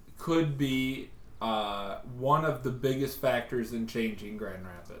Prize could be one of the biggest factors in changing Grand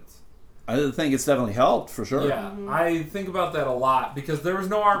Rapids. I think it's definitely helped for sure. Yeah, I think about that a lot because there was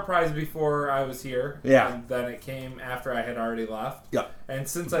no Art Prize before I was here. Yeah. And then it came after I had already left. Yeah. And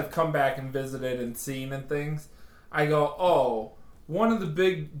since I've come back and visited and seen and things, I go, oh, one of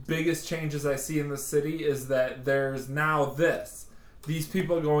the biggest changes I see in the city is that there's now this. These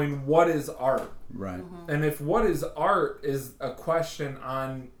people are going, what is art? Right. And if what is art is a question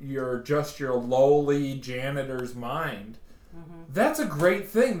on your lowly janitor's mind, that's a great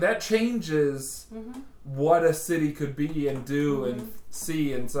thing. That changes what a city could be and do and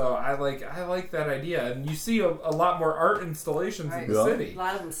see. And so I like that idea. And you see a lot more art installations in the Yeah. city. A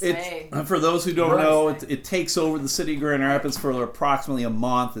lot of them stay. For those who don't Right. know, it takes over the city of Grand Rapids for approximately a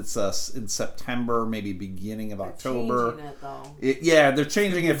month. It's in September, maybe beginning of October. Changing it, though. They're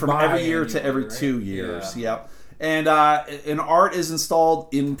changing it from every year to every 2 years. Yeah. Yep. And art is installed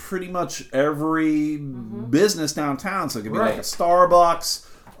in pretty much every business downtown. So it could be like a Right. Starbucks,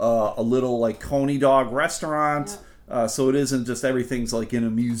 a little like Coney Dog restaurant. So it isn't just everything's like in a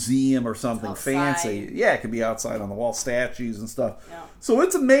museum or something Outside. fancy. Yeah, it could be outside on the wall, statues and stuff. Yeah. So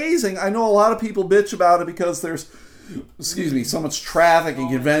it's amazing. I know a lot of people bitch about it because there's, so much traffic and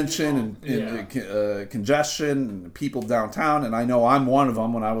convention and congestion and people downtown. And I know I'm one of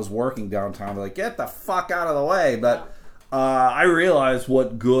them when I was working downtown. They're like, get the fuck out of the way. But I realize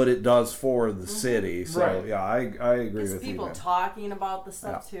what good it does for the city. So, Right. yeah, I agree There's with you. people man. talking about the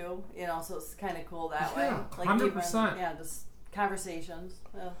stuff too, so it's kind of cool that way. Yeah, Like 100%. even, just conversations.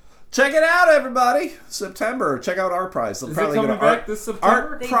 Check it out, everybody. September. Check out Art Prize. They'll Is probably it coming go to back this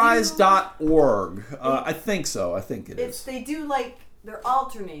September? artprize.org. I think so. I think it is. They do like they're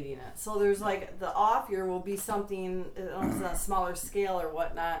alternating it. So there's like the off year will be something on a smaller scale or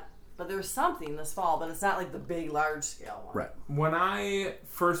whatnot. But there's something this fall, but it's not like the big, large scale one. Right. When I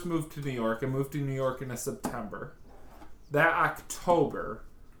first moved to New York, I moved to New York in September. That October,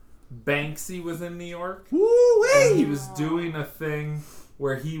 Banksy was in New York. And he Woo-wee! was doing a thing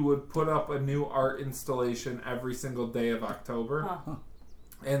where he would put up a new art installation every single day of October. Huh.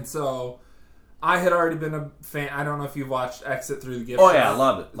 And so I had already been a fan. I don't know if you watched Exit Through the Gift Oh, Shop. yeah, I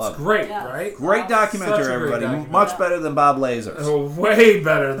love it. It's Love it. great, Yes. right? Great Such a documentary, great everybody. documentary. Much better than Bob Lazar's. Oh, way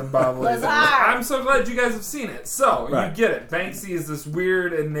better than Bob Lazar. Lazar. I'm so glad you guys have seen it. So, Right. you get it. Banksy is this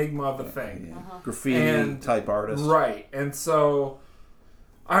weird enigma of a thing. Graffiti And- type artist. Right. And so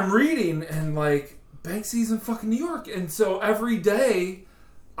I'm reading and like Banksy's in fucking New York. And so every day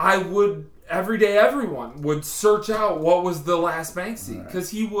everyone would search out what was the last Banksy. Because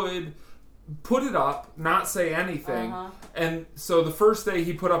he would put it up, not say anything. And so the first day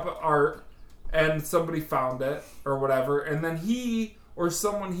he put up art and somebody found it or whatever. And then he or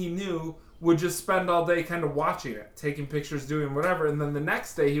someone he knew would just spend all day kind of watching it, taking pictures, doing whatever. And then the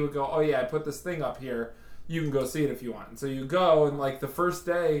next day he would go, oh yeah, I put this thing up here. You can go see it if you want. And so you go, and like the first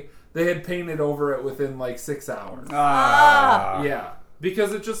day, they had painted over it within like 6 hours. Yeah.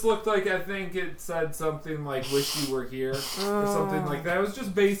 Because it just looked like, I think it said something like, wish you were here, or something like that. It was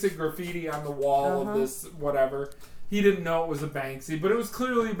just basic graffiti on the wall of this whatever. He didn't know it was a Banksy, but it was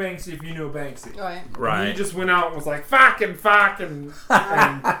clearly a Banksy if you knew a Banksy. Right. Right. He just went out and was like, fuck and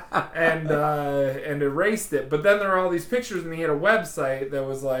erased it. But then there were all these pictures, and he had a website that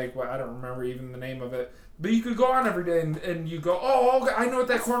was like, well, I don't remember even the name of it. But you could go on every day and you go, oh, okay, I know what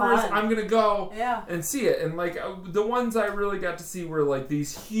that corner is. fun. I'm going to go Yeah. and see it. And like the ones I really got to see were like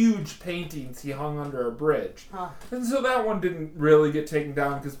these huge paintings he hung under a bridge. Huh. And so that one didn't really get taken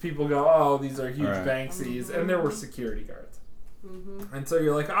down because people go, oh, these are huge Right. Banksies. And there were security guards. And so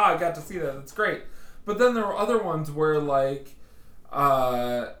you're like, I got to see that. That's great. But then there were other ones where like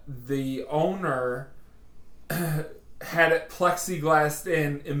the owner had it plexiglassed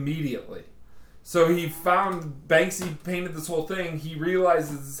in immediately. So he found Banksy painted this whole thing. He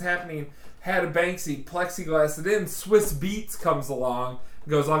realizes it's happening. had a Banksy, plexiglassed it in. Swiss Beats comes along,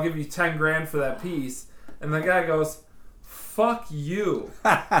 goes, I'll give you 10 grand for that piece. And the guy goes, fuck you.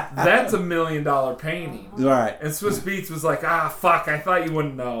 That's $1 million painting. Right. And Swiss Beats was like, fuck, I thought you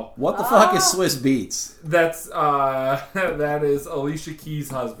wouldn't know. What the fuck is Swiss Beats? That's, that is Alicia Keys'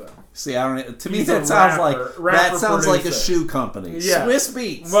 husband. See, I don't. To me, He's that a sounds rapper like a producer. shoe company. Yeah. Swiss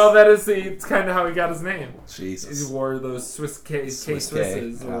Beats. Well, it's kind of how he got his name. Jesus. He wore those Swiss Swisses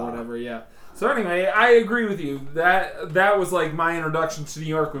K-Swisses or whatever, yeah. So anyway, I agree with you. That was like my introduction to New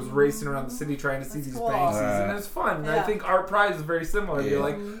York, was racing around the city trying to see these cool. Banksies, and it's fun. And I think Art Prize is very similar. Yeah. You're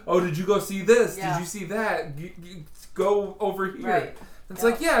like, oh, did you go see this? Yeah. Did you see that? Go over here. Right. It's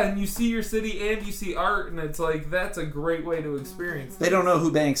like, yeah, and you see your city and you see art, and it's like, that's a great way to experience They don't know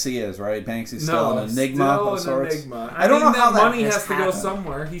who Banksy is, right? Banksy's still an enigma still of sorts. enigma. I don't know how that money has has to go happened.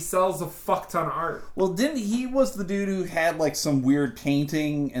 somewhere. He sells a fuck ton of art. Well, he was the dude who had like some weird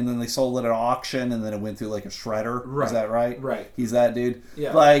painting, and then they sold it at auction, and then it went through like a shredder. Right. Is that right? Right. He's that dude.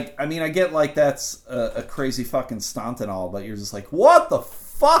 Yeah. Like, I mean, I get like that's a crazy fucking stunt and all, but you're just like, what the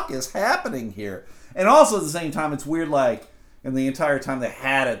fuck is happening here? And also at the same time, it's weird. Like, and the entire time they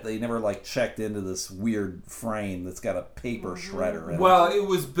had it, they never like checked into this weird frame that's got a paper shredder in it. Well, it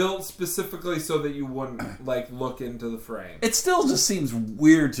was built specifically so that you wouldn't like look into the frame. It still just seems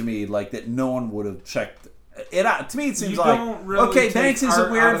weird to me, like that no one would have checked it out. To me, it seems You like don't really okay, take Banksy's art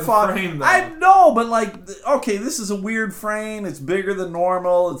a weird out of the fuck. frame, though. I know, but like, okay, this is a weird frame. It's bigger than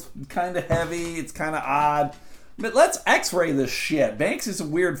normal. It's kind of heavy. It's kind of odd. But let's X-ray this shit. Banksy's a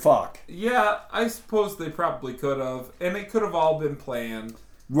weird fuck. Yeah, I suppose they probably could have, and it could have all been planned.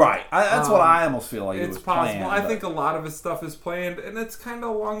 Right. That's what I almost feel like. It It's was possible. planned, I but- think a lot of his stuff is planned, and it's kind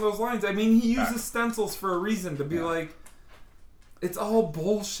of along those lines. I mean, he uses stencils for a reason, to be like, it's all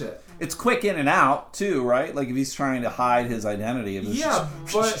bullshit. it's quick in and out too, right? Like if he's trying to hide his identity. If it's Yeah,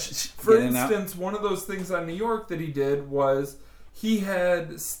 just but for get in and out. instance, one of those things on New York that he did was he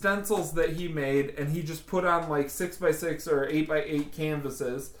had stencils that he made, and he just put on like 6x6 or 8x8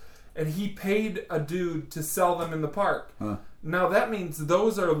 canvases, and he paid a dude to sell them in the park. Huh. Now that means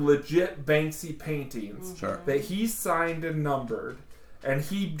those are legit Banksy paintings Sure. that he signed and numbered, and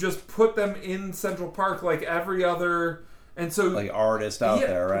he just put them in Central Park like every other. And so, Like artist out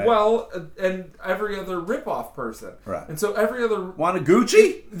there, right? Well, and every other ripoff person, Right. And so every other, Want a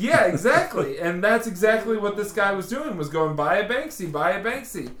Gucci? yeah, exactly, and that's exactly what this guy was doing, was going, buy a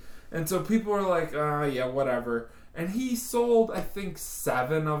Banksy, and so people were like, yeah, whatever. And he sold, I think,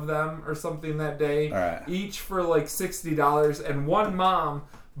 7 of them or something that day, All right. each for like $60, and one mom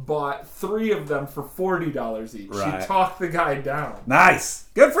bought 3 of them for $40 each. Right. She talked the guy down. Nice.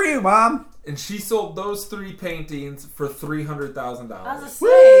 Good for you, Mom. And she sold those 3 paintings for $300,000. I was say,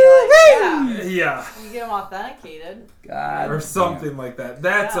 like, yeah, Yeah. you get them authenticated. God. Or something like that.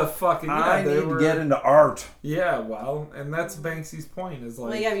 That's Yeah. a fucking... Yeah, I they need were, to get into art. Yeah, well, and that's Banksy's point, is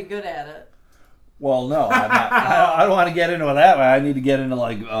Well, like... you gotta be good at it. Well, no, I'm not, I don't want to get into it that way. I need to get into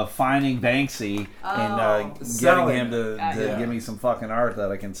like finding Banksy and getting Selling him to Yeah. give me some fucking art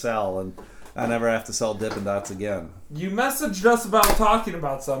that I can sell, and I never have to sell Dippin' Dots again. You messaged us about talking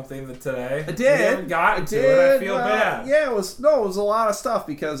about something today. I did. We haven't gotten to it. I feel bad. Yeah, it was a lot of stuff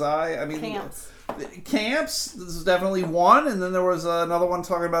because I mean, camps. This is definitely one, and then there was another one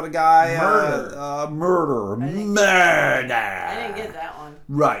talking about a guy murder. I didn't get that one.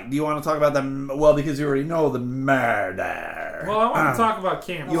 Right. Do you want to talk about the? Well, because you already know the murder. Well, I want to talk about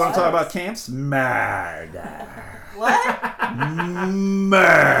camps. You want to talk about camps? Murder. What?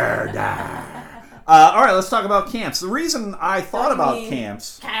 Murder. All right, let's talk about camps. The reason I thought about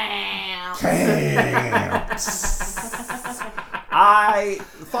camps. Camp. I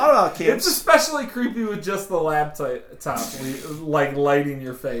thought about camps. It's especially creepy with just the laptop like lighting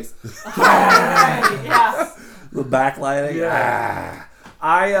your face. Yes. The backlighting. Yeah.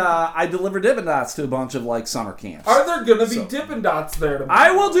 I deliver Dippin' Dots to a bunch of like summer camps. Are there gonna be Dippin' Dots there tomorrow?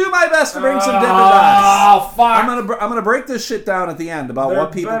 I will do my best to bring some Dippin' Dots. Oh fuck! I'm gonna break this shit down at the end about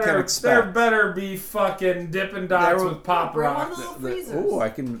what people can There expect. better be fucking Dippin' Dots with pop Bring one of rocks. the little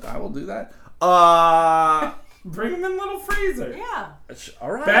freezers. I will do that. Bring them in little freezer. Yeah.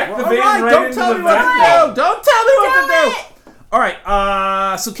 All right. Back the all van right. right Don't into tell the me what to vent. do. Don't tell me what to Damn do. All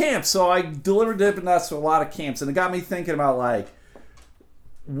right. So camps. So I delivered Dippin' Dots to a lot of camps, and it got me thinking about like,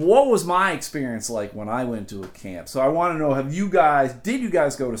 what was my experience like when I went to a camp? So I want to know: did you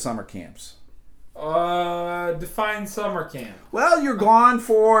guys go to summer camps? Define summer camp. Well, you're gone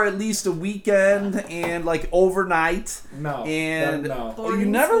for at least a weekend and like overnight. No. And no. you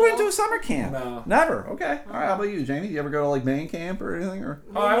Boarding never school? went to a summer camp. No. Never. Okay. All right. How about you, Jamie? Do you ever go to like band camp or anything? Or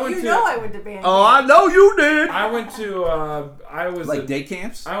I went You to. know I went to band oh, camp. I know you did. I went to. I was Like day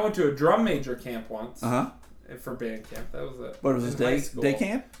camps. I went to a drum major camp once. Uh huh. For band camp. That was it. What was this In high day school. day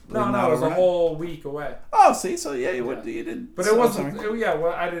camp? No, Not it was a overnight? whole week away. Oh, see, so yeah, you did. But it wasn't.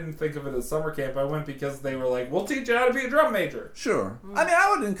 Well, I didn't think of it as summer camp. I went because they were like, "We'll teach you how to be a drum major." Sure. I mean,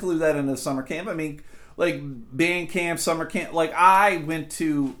 I would include that in a summer camp. I mean, like band camp, summer camp. Like I went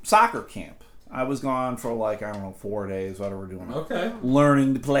to soccer camp. I was gone for like, I don't know, 4 days, whatever we're doing. Okay.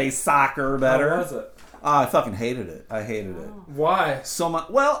 Learning to play soccer better. How was it? I fucking hated it. I hated it Why? so much.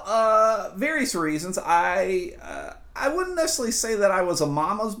 Well, various reasons. I wouldn't necessarily say that I was a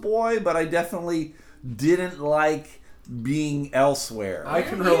mama's boy, but I definitely didn't like being elsewhere. I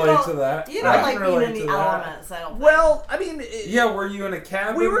can You relate don't- to that. You I don't can like being relate in to the that. elements, I don't think. well, I mean, Yeah, were you in a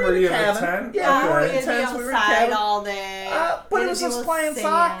cabin? We were in a you cabin. in a tent? Yeah, we were Okay. in tents, we were in outside cabin. all day. But it You was had to just deal playing with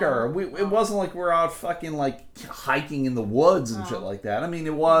sand. soccer. It wasn't like we're out fucking like hiking in the woods and shit like that. I mean,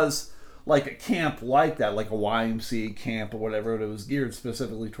 it was like a camp like that, like a YMCA camp or whatever. It was geared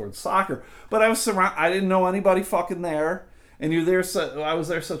specifically towards soccer. But I was I didn't know anybody fucking there. And you're there. I was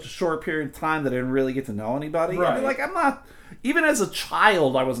there such a short period of time that I didn't really get to know anybody. I Right. mean, like I'm not. Even as a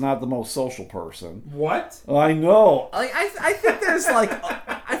child, I was not the most social person. What? I know. I think there's like,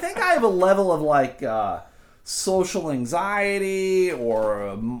 I think I have a level of like social anxiety or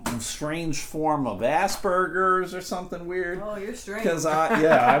a strange form of Asperger's or something weird. Oh, you're strange. Because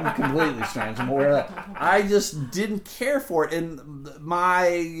I'm completely strange. I'm aware of that. I just didn't care for it, and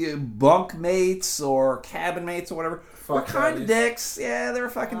my bunk mates or cabin mates or whatever were kind of buddies. dicks. Yeah, they were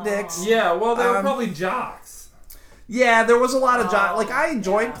fucking dicks. Yeah, well, they were Um, probably jocks. Yeah, there was a lot of Oh, like I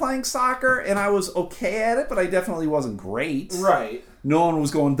enjoyed yeah. playing soccer and I was okay at it, but I definitely wasn't great. Right. No one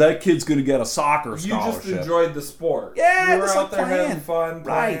was going, that kid's gonna get a soccer You scholarship. just enjoyed the sport. Yeah, you were just out like there playing. having fun,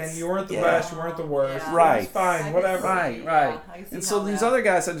 Right. playing. You weren't the Yeah. best, you weren't the worst. Yeah. Right. It's fine, I whatever. can see. Right. Yeah, I can see And so how these that- other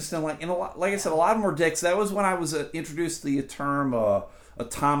guys I just didn't like. And like I said, a lot of them were dicks. That was when I was introduced to the term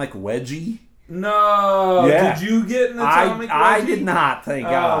atomic wedgie. No. Yeah. Did you get an atomic I wedgie? did not, thank Oh,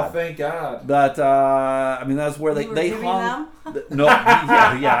 God. thank God. But I mean, that's where You were they giving hung. them? No,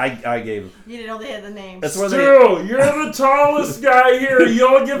 I gave them. You didn't know they had the name. That's where they Stu, you're the tallest guy here.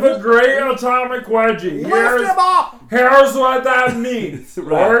 You'll give a great atomic wedgie. lift him up. Here's what that means.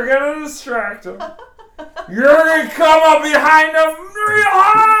 Right. We're gonna distract him. You're gonna come up behind him real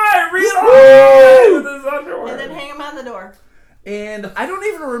high with his underwear. And then hang them on the door. And I don't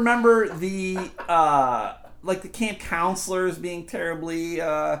even remember the like the camp counselors being terribly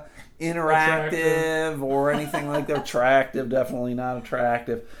interactive or anything like that. Attractive, definitely not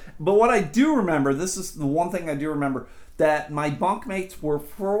attractive. But what I do remember, this is the one thing I do remember, that my bunkmates were,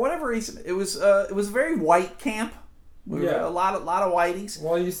 for whatever reason, it was a very white camp. We were Yeah. a lot of whiteys.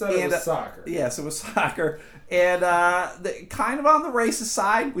 Well, you said it And, was soccer. Yes, it was soccer. And kind of on the racist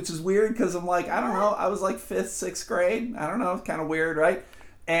side, which is weird because I'm like, I don't know, I was like 5th, 6th grade. I don't know, kind of weird, right?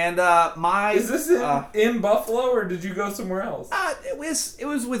 And my... Is this in Buffalo, or did you go somewhere else? it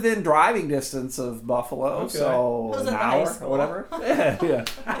was within driving distance of Buffalo, Okay. so Was an it the high hour school? or whatever. Yeah,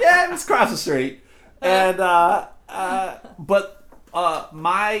 it was across the street. And but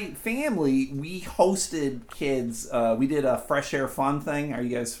my family, we hosted kids. We did a Fresh Air Fun thing. Are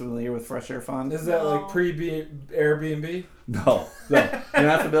you guys familiar with Fresh Air Fun? Is that like pre-Airbnb? No, you're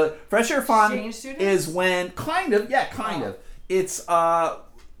not familiar. Fresh Air Fun Exchange students? is when kind of. It's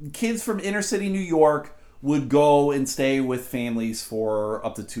kids from inner city New York would go and stay with families for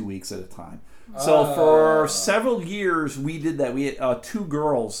up to 2 weeks at a time. So for several years we did that. We had 2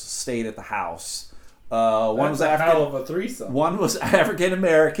 girls stayed at the house. One That's was a African. hell of a threesome. One was African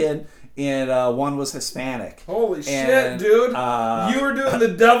American, and one was Hispanic. Holy shit, And, dude! You were doing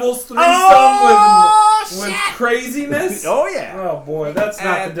the devil's threesome with craziness. Oh yeah. Oh boy, that's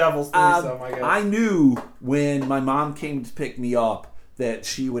not And, the devil's threesome. I guess. I knew when my mom came to pick me up that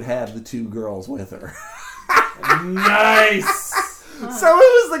she would have the 2 girls with her. Nice. So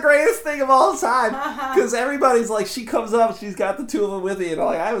it was the greatest thing of all time. Because everybody's like, she comes up, she's got the 2 of them with me, and I'm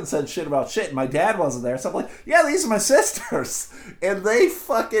like, I haven't said shit about shit, and my dad wasn't there. So I'm like, yeah, these are my sisters. And they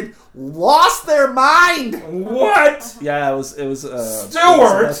fucking lost their mind. What? Yeah, it was Stuart!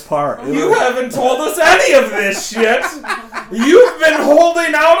 Stuart! The best part. It You was- haven't told us any of this shit. You've been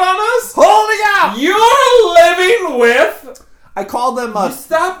holding out on us. holding out! You're living with. I called them You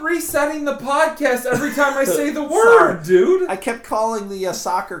stop resetting the podcast every time I say the word, dude. I kept calling the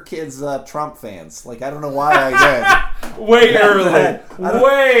soccer kids Trump fans. Like, I don't know why I did. Way early.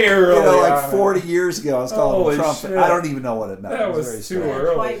 Way early. You know, like on 40 years ago, I was calling Holy him Trump. shit. I don't even know what it meant. That It was very too strange.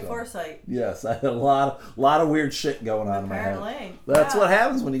 early. Quite foresight. Yes, I had a lot of weird shit going on in my head. Apparently. That's Yeah. what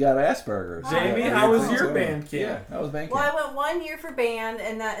happens when you got Asperger's. Jamie, Yeah, how was weird your things band happen. camp? Yeah, that was band Well, I camp. went 1 year for band,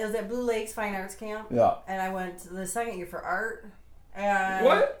 and that was at Blue Lakes Fine Arts Camp. Yeah. And I went the second year for art. And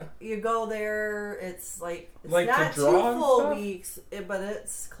What? You go there, it's like, it's Like to not draw 2 and full stuff? weeks, but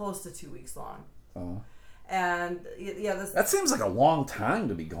it's close to 2 weeks long. Oh. And yeah, this That seems like a long time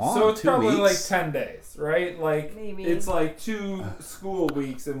to be gone. So it's 2 probably like weeks. 10 days, right? Like Maybe. it's like 2 school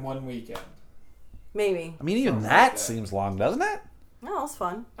weeks in 1 weekend. maybe. I mean, even Something that like that. seems long, doesn't it? No, it's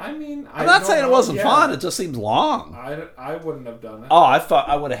fun. I mean, I'm not saying it wasn't fun. It just seems long. I wouldn't have done it. Oh, I thought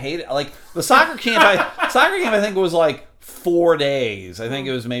I would have hated it. Like the soccer camp. I think was like 4 days. I think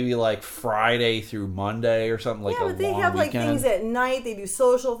it was maybe like Friday through Monday or something like Yeah, a but they long have like weekend. things at night. They do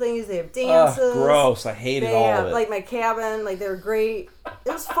social things. They have Ugh, dances. gross. I hated They all have of it. like my cabin. Like they're great.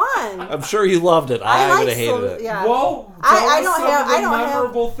 It was fun. I'm sure you loved it. I would have hated it. Yeah. Well, I tell us don't some have- of the I don't have-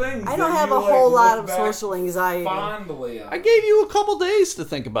 memorable things. I don't that have you, a like, whole lot look of back social anxiety. fondly on. I gave you a couple days to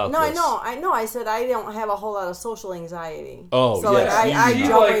think about No, this. I know. I said I don't have a whole lot of social anxiety. Oh, so yes, like you I do. She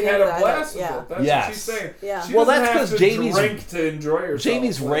jump like right had into a that. blast with Yeah. it. That's Yes. what she's saying. Yeah. She Well, doesn't that's have 'cause to Jamie's- drink to enjoy herself.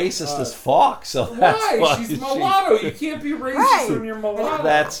 Jamie's Like, racist as fuck, so that's Why? why She's she- mulatto. You can't be racist Right. when you're mulatto.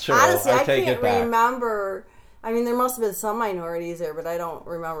 That's true. Honestly, I I take can't it back. remember. I mean, there must have been some minorities there, but I don't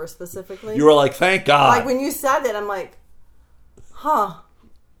remember specifically. You were like, thank God. like when you said that, I'm like, huh?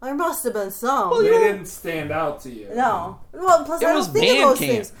 There must have been some. They didn't stand out to you. No. Well, plus It I was don't think of band those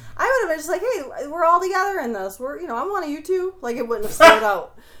camp. things. I would have been just like, hey, we're all together in this. I'm one of you two. Like it wouldn't have stood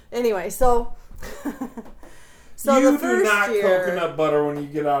out. Anyway, so so you the do first not year, coconut butter when you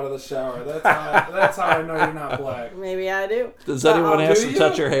get out of the shower. That's how I know you're not black. maybe I do. Does anyone Uh-oh. ask Do to you?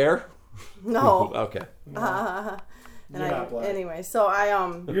 touch your hair? No. Okay. And You're not black. anyway, so I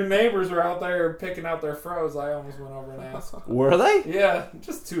Your neighbors were out there picking out their froze. I almost went over and asked. Were they? Yeah,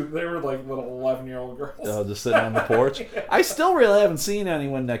 just 2. They were like little 11-year-old girls. Just sitting on the porch. I still really haven't seen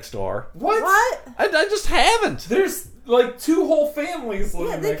anyone next door. What? what? I just haven't. There's like 2 whole families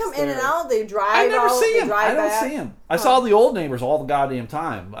living Yeah, they next come in door. and out. They drive. I never out, see they him. drive I don't back. see him. I saw the old neighbors all the goddamn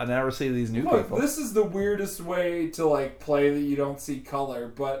time. I never see these new Look, people. this is the weirdest way to like play that you don't see color,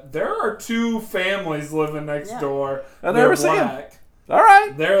 but there are 2 families living next Yeah. door. I They're never see 'em. black. All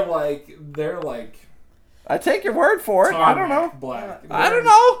right. They're like I take your word for it. I don't know. tarmac black. I don't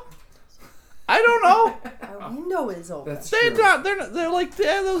know. I don't know. Our window is open. That's They're true. not. They're like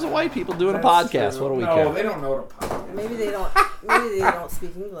those are white people doing a That's podcast. true. What do we no, care? they don't know what a podcast. Maybe they don't. Maybe they don't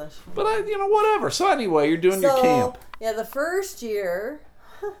speak English. But whatever. So anyway, you're doing your camp. Yeah, the first year.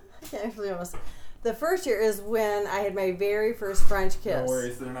 I can't actually almost. The first year is when I had my very first French kiss. No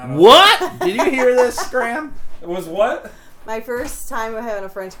worries, they're not. What? Did you hear this, Graham? It was what? My first time of having a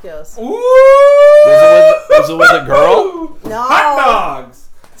French kiss. Ooh! Was it with a girl? No. Hot dogs.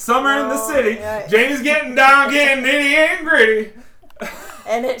 Summer in the No, city. yeah. Jamie's getting down, getting nitty and gritty.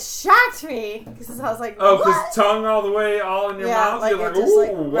 And it shocked me because I was like, Oh, what? because tongue all the way, all in your Yeah, mouth. like You're it like, just, ooh,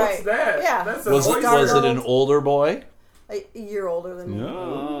 like, what's right. that? Yeah. That's a Was it an older boy? A year older than me.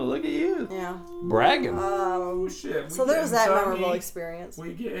 Oh, look at you. Yeah. Bragging. Oh shit. So there was that memorable experience.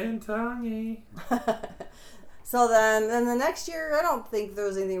 We getting tonguey. So then the next year, I don't think there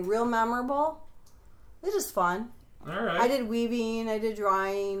was anything real memorable. It was just fun. All right. I did weaving. I did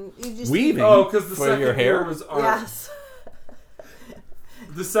drawing. You just Weaving? Oh, because the For second your hair? year was art. Yes.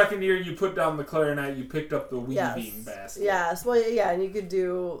 The second year you put down the clarinet, you picked up the weaving Yes. basket. Yes. Well, yeah, and you could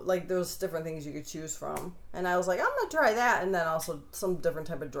do like those different things you could choose from. And I was like, I'm gonna try that, and then also some different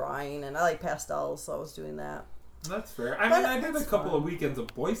type of drawing, and I like pastels, so I was doing that. That's fair. I But mean, I did a it's couple fun. of weekends of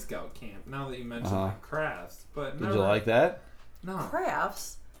Boy Scout camp. Now that you mentioned like crafts, but Did never, you like that? No.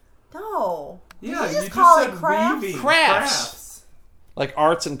 Crafts? No. Yeah, you just call it crafts? weaving. Crafts. Like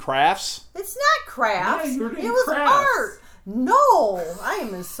arts and crafts? It's not crafts. Yeah, you were doing it was crafts. art. No, I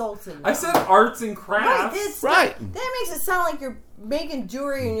am insulted. I said arts and Right, crafts. it's Right. that makes it sound like you're making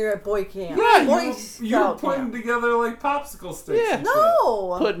jewelry and you're at boy camp. Yeah, boy you're Scout putting camp. together like popsicle sticks. Yeah. and shit.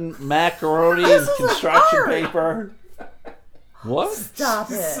 No. Putting macaroni This and is an construction art. paper. What? Stop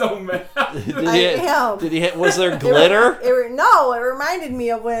He's it. so mad. Did he? Was there glitter? No, it reminded me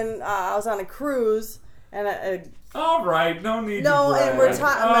of when I was on a cruise and All right, no need. no, to and we're brag.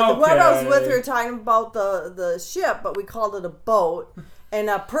 talking. Whoever I was with, we Okay. were talking about the ship, but we called it a boat. And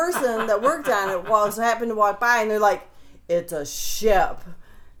a person that worked on it happened to walk by, and they're like, "It's a ship."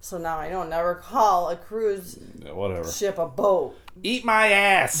 So now I don't never call a cruise Whatever. ship a boat. Eat my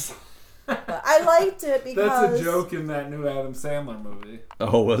ass. But I liked it because That's a joke in that new Adam Sandler movie.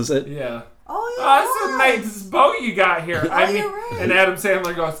 Oh, was it? Yeah. Oh yeah. Oh, it's a nice boat you got here. you're right. And Adam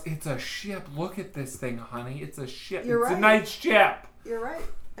Sandler goes, "It's a ship. Look at this thing, honey. It's a ship. You're it's right. a nice ship." You're right.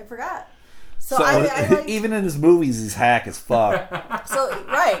 I forgot. So, So I liked, even in his movies, he's hack as fuck. so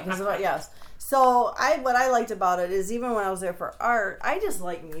right because yes. So what I liked about it is even when I was there for art, I just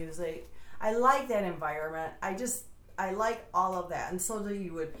like music. I like that environment. I like all of that. And so that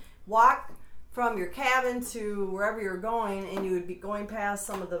you would walk from your cabin to wherever you're going, and you would be going past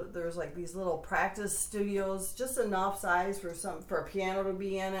some of there's like these little practice studios, just enough size for a piano to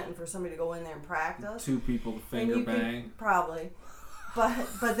be in it and for somebody to go in there and practice. 2 people to And finger you bang. could, probably.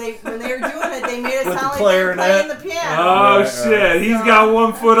 But they when they were doing it, they made it With sound the like they were clarinet. playing the piano. Oh Right, shit! He's got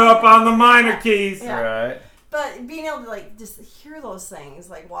 1 foot up on the minor keys. Yeah. Right. But being able to like just hear those things,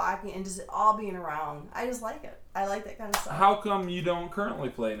 like walking and just all being around, I just like it. I like that kind of stuff. How come you don't currently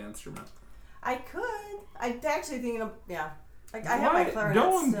play an instrument? I could. I'm actually thinking of Like I have my What? clarinet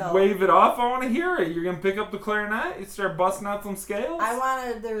Don't still. wave it off. I want to hear it. You're gonna pick up the clarinet. You start busting out some scales. I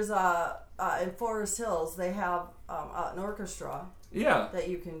wanted. There's in Forest Hills they have an orchestra Yeah. that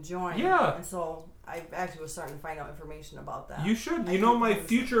you can join. Yeah. And so I actually was starting to find out information about that. You should. I You know, think my it was-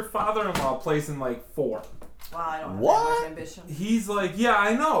 future father-in-law plays in like 4. Wow, I don't have What? that much ambition. He's like, yeah,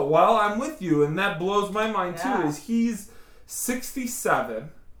 I know. Well, I'm with you, and that blows my mind Yeah. too. Is he's 67.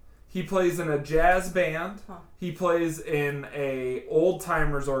 He plays in a jazz band. Huh. He plays in a old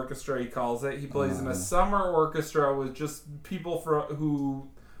timers orchestra. He calls it. He plays in a summer orchestra with just people who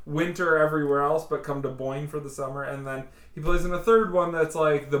winter everywhere else but come to Boyne for the summer, and then he plays in a third one that's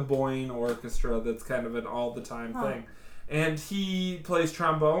like the Boyne Orchestra. That's kind of an all the time thing. And he plays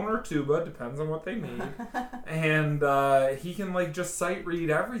trombone or tuba, depends on what they need. And he can like just sight read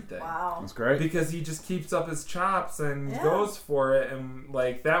everything. Wow. That's great. Because he just keeps up his chops and Yeah. goes for it. And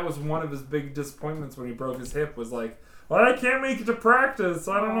like that was one of his big disappointments when he broke his hip, was like, well, I can't make it to practice.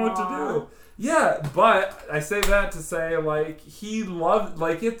 I don't know what to do. Yeah, but I say that to say like he loved,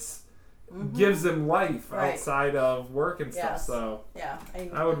 like it's gives him life Right. outside of work and stuff. Yes. So Yeah.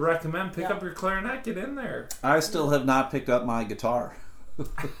 I would recommend pick Yeah. up your clarinet, get in there. I still have not picked up my guitar.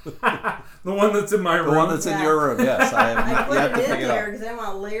 The one that's in my The room. one that's in Yeah. your room, yes. I have I not put yet it to in pick it there up. because I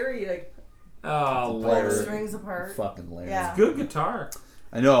want Larry to Oh, pull the Larry. strings apart. Fucking Larry. Yeah. good guitar.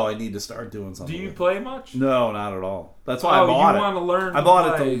 I know, I need to start doing something. Do you with it. play much? No, not at all. That's why I Oh, bought you it. want to learn? I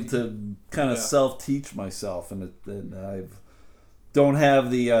bought play. it to kind of Yeah. self-teach myself, and I don't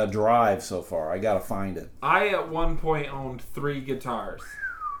have the drive so far. I gotta find it. I at one point owned 3 guitars.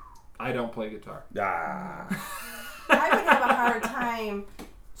 I don't play guitar. Ah. I would have a hard time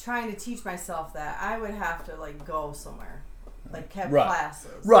trying to teach myself that. I would have to like go somewhere, like have Right.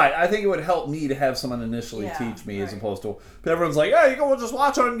 classes. Right, I think it would help me to have someone initially Yeah, teach me as right. opposed to. But everyone's like, "Yeah, you can just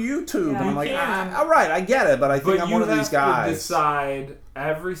watch on YouTube," Yeah. and I'm You like, can. "All right, I get it," but I think But I'm you one of have these to guys. decide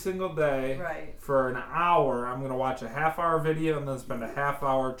every single day Right. for an hour. I'm going to watch a half-hour video and then spend a half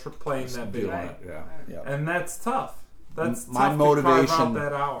hour playing that video. Doing Right. it, yeah, yeah. And that's tough. That's My tough motivation- to carve out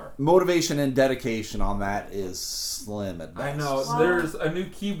that hour. Motivation and dedication on that is slim at best. I know. Wow. There's a new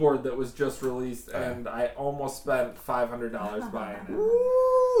keyboard that was just released, and I almost spent $500 buying it.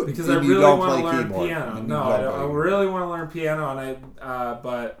 Ooh, Because and I you really don't want to play learn keyboard. piano. And you No, don't I play really want to learn piano, and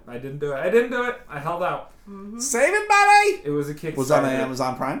but I didn't do it. I didn't do it. I held out. Save it, buddy. It was a Kickstarter. Was that on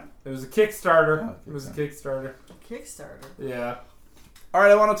Amazon Prime? It was a Kickstarter. Oh, It was a Kickstarter. Kickstarter. Yeah. All right,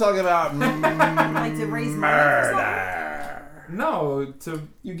 I want to talk about Like to raise money for something? murder. No, to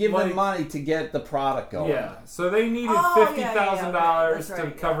You give like, them money to get the product going. Yeah, so they needed Oh, $50,000 yeah, that's to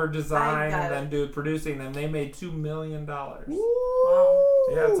right, cover yeah. design I got and then it. do producing, and they made $2 million. Wow.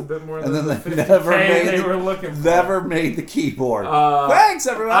 Yeah, it's a bit more And than then the they 50K never made they the- were looking for. Never made the keyboard. I Thanks,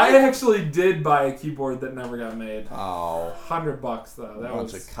 everybody. actually did buy a keyboard that never got made. Oh, $100 though. That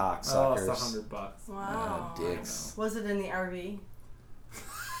bunch was of I lost cocksuckers. $100. Wow. Dicks. Was it in the RV?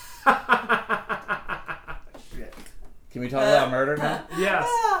 Shit. Can we talk about murder now? Yes.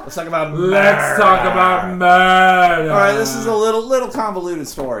 Let's talk about murder. Let's talk about murder. All right, this is a little convoluted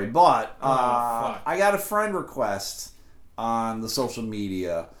story, but fuck. I got a friend request on the social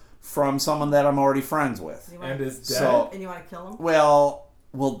media from someone that I'm already friends with. You want, And is dead. So- and you want to kill him? Well,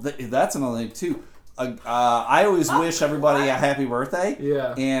 that's another thing too. I always wish everybody a happy birthday.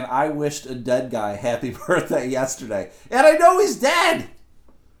 Yeah. And I wished a dead guy happy birthday yesterday, and I know he's dead.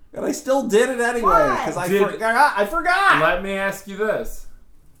 And I still did it anyway Why? because I Did- forgot. I forgot. Let me ask you this: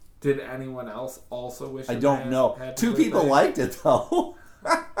 did anyone else also wish? I him don't a know. happy 2 people birthday? liked it though.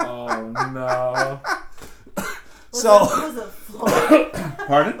 Oh no! Was So- it Floyd?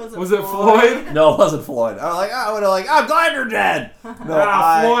 Pardon? Was it Floyd? No, it wasn't Floyd. I would have I'm glad you're dead. No,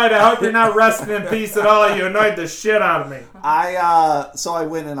 Floyd, I hope you're not resting in peace at all. You annoyed the shit out of me. So I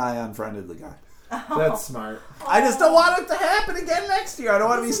went and I unfriended the guy. That's smart. I just don't want it to happen again next year. I don't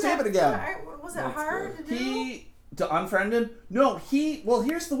want to be stupid again. Was it hard to do? To unfriend him? No, well,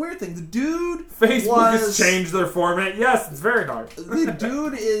 here's the weird thing. The dude Facebook has changed their format. Yes, it's very hard. The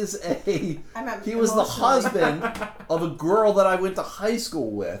dude is he was the emotionally. husband of a girl that I went to high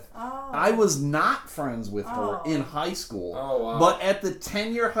school with. Oh. I was not friends with her in high school. Oh, wow. But at the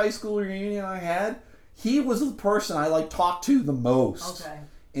 10-year high school reunion I had, he was the person I talked to the most. Okay.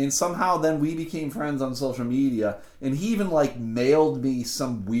 And somehow then we became friends on social media. And he even mailed me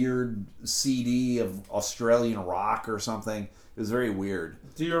some weird CD of Australian rock or something. It was very weird.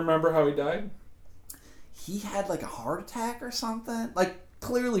 Do you remember how he died? He had a heart attack or something.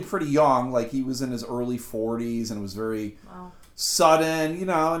 Clearly pretty young. He was in his early 40s and it was very sudden,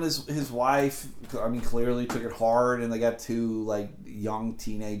 and his wife, clearly took it hard and they got two young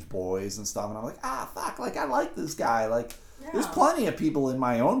teenage boys and stuff. And I'm fuck, I like this guy. There's plenty of people in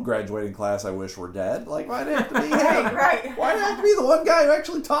my own graduating class I wish were dead. Why did it have to be him? Right. Why did it have to be the one guy who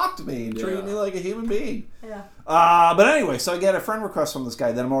actually talked to me and treated me like a human being? Yeah. But anyway, so I get a friend request from this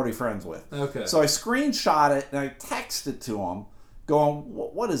guy that I'm already friends with. Okay. So I screenshot it and I text it to him going,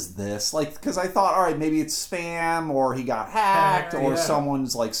 what is this? Because I thought, all right, maybe it's spam or he got hacked or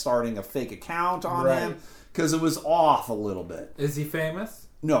someone's starting a fake account on him. Because it was off a little bit. Is he famous?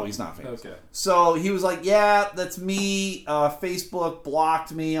 No, he's not famous. Okay. So he was yeah, that's me. Facebook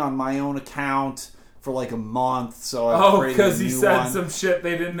blocked me on my own account for a month. So I created because a he new said one. some shit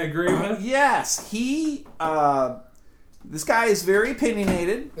they didn't agree with? Yes. This guy is very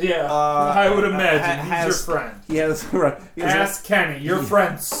opinionated. Yeah, I would imagine. He's your friend. He has Ask Kenny. Your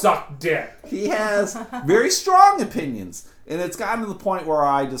friends suck dick. He has very strong opinions. And it's gotten to the point where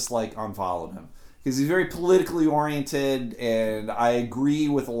I just unfollowed him. Because he's very politically oriented, and I agree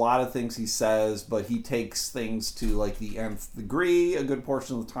with a lot of things he says, but he takes things to the nth degree a good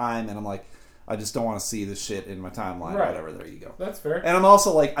portion of the time, and I'm I just don't want to see this shit in my timeline or whatever. There you go. That's fair. And I'm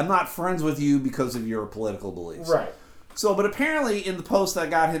also I'm not friends with you because of your political beliefs. Right. So, but apparently in the post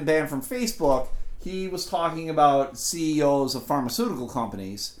that got him banned from Facebook, he was talking about CEOs of pharmaceutical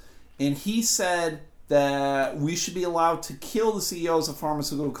companies, and he said that we should be allowed to kill the CEOs of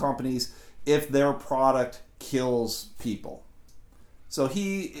pharmaceutical companies if their product kills people. So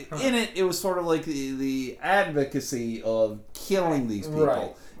in it was sort of the advocacy of killing these people.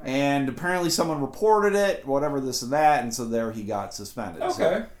 Right. And apparently someone reported it, whatever, this and that, and so there he got suspended.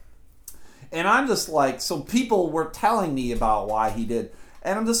 Okay. And I'm just so people were telling me about why he did.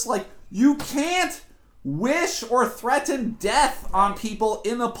 And I'm just you can't wish or threaten death on people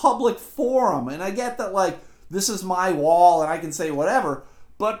in a public forum. And I get that, this is my wall and I can say whatever.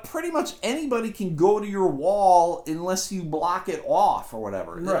 But pretty much anybody can go to your wall unless you block it off or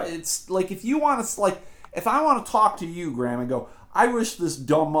whatever. Right. It's if you want to, if I want to talk to you, Graham, and go, I wish this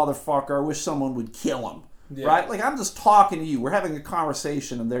dumb motherfucker, I wish someone would kill him. Yeah. Right? I'm just talking to you. We're having a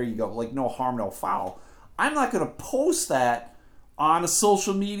conversation and there you go. No harm, no foul. I'm not going to post that on a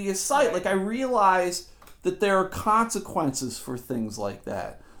social media site. Right. I realize that there are consequences for things like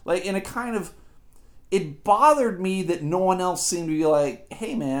that. And it bothered me that no one else seemed to be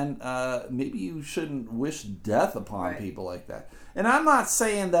hey man, maybe you shouldn't wish death upon people like that. And I'm not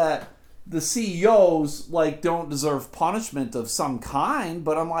saying that the CEOs don't deserve punishment of some kind,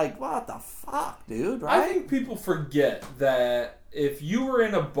 but I'm what the fuck, dude, right? I think people forget that if you were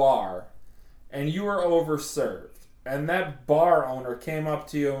in a bar and you were overserved and that bar owner came up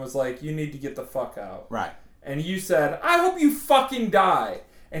to you and was you need to get the fuck out. Right. And you said, I hope you fucking die.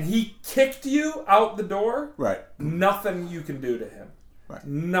 And he kicked you out the door, right? Nothing you can do to him. Right.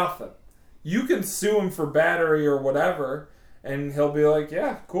 Nothing. You can sue him for battery or whatever, and he'll be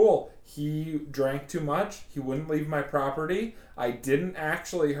yeah, cool. He drank too much. He wouldn't leave my property. I didn't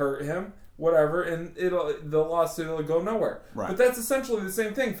actually hurt him. Whatever, and the lawsuit will go nowhere. Right. But that's essentially the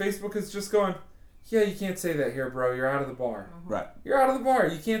same thing. Facebook is just going, yeah, you can't say that here, bro. You're out of the bar. Right. You're out of the bar.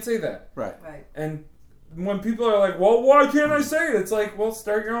 You can't say that. Right. And when people are well, why can't I say it? It's well,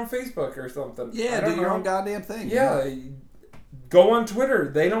 start your own Facebook or something. Yeah, do your own goddamn thing. Yeah. Go on Twitter.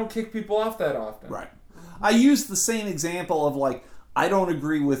 They don't kick people off that often. Right. I use the same example of I don't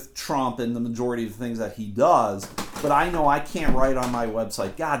agree with Trump and the majority of the things that he does, but I know I can't write on my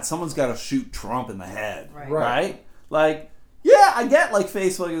website, God, someone's got to shoot Trump in the head. Right? Yeah, I get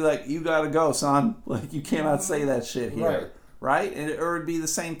Facebook, you got to go, son. You cannot say that shit here. Right? And or it'd be the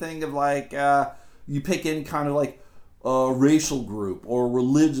same thing of you pick any kind of a racial group or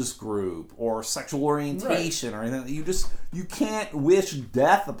religious group or sexual orientation or anything. You can't wish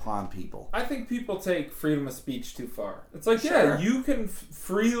death upon people. I think people take freedom of speech too far. It's like, Sure. yeah, you can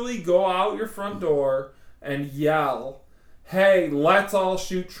freely go out your front door and yell, hey, let's all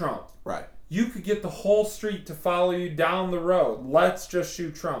shoot Trump. Right. You could get the whole street to follow you down the road. Let's just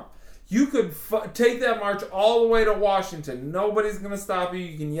shoot Trump. You could take that march all the way to Washington. Nobody's going to stop you.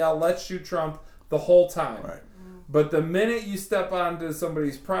 You can yell, let's shoot Trump the whole time. Right. But the minute you step onto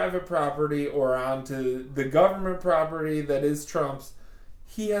somebody's private property or onto the government property that is Trump's,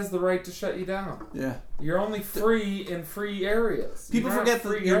 he has the right to shut you down. Yeah. You're only free in free areas. People forget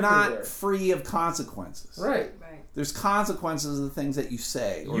that you're not free of consequences. Right. There's consequences of the things that you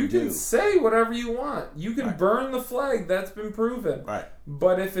say or you do. can say whatever you want. You can burn the flag. That's been proven. Right.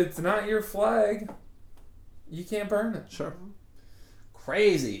 But if it's not your flag, you can't burn it. Sure.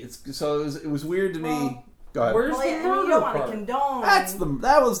 Crazy. It was weird to me. Go ahead. Where's the murder you don't want part? to condone.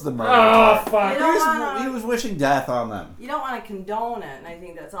 That was the murder. Oh, part. fuck. He was wishing death on them. You don't want to condone it, and I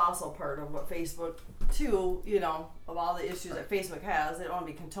think that's also part of what Facebook, too, of all the issues that Facebook has. They don't want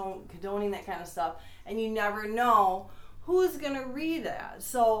to be condoning that kind of stuff, and you never know who's going to read that.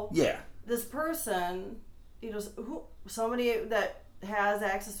 So Yeah. this person, somebody that has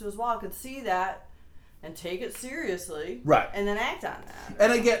access to his wall could see that and take it seriously, Right. and then act on that.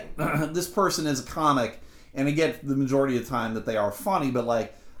 And I get this person is a comic, and I get the majority of the time that they are funny, but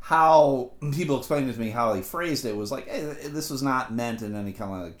like how people explained it to me how they phrased it was like, hey, this was not meant in any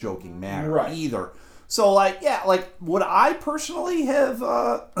kind of like joking manner either. So like, would I personally have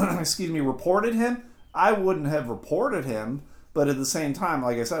reported him? I wouldn't have reported him, but at the same time,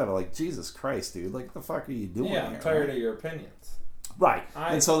 like I said, I'm like, Jesus Christ, dude, like what the fuck are you doing here? I'm tired of your opinions. Right.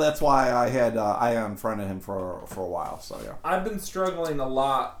 And so that's why I had I unfriended him for a while. So yeah. I've been struggling a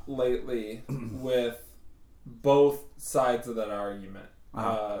lot lately with both sides of that argument.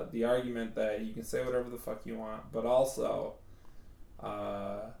 The argument that you can say whatever the fuck you want, but also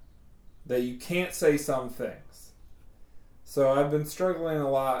that you can't say some things. So I've been struggling a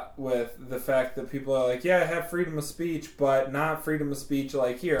lot with the fact that people are like, yeah, I have freedom of speech, but not freedom of speech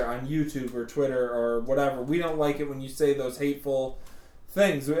like here on YouTube or Twitter or whatever. We don't like it when you say those hateful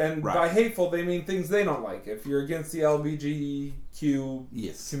things. And by hateful, they mean things they don't like. If you're against the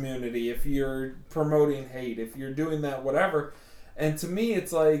LGBTQ community, if you're promoting hate, if you're doing that, whatever. And to me,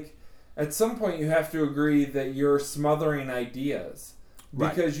 it's like, at some point you have to agree that you're smothering ideas.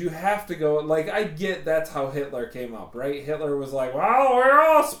 Because you have to go, like, I get that's how Hitler came up, right? Hitler was like, well, we're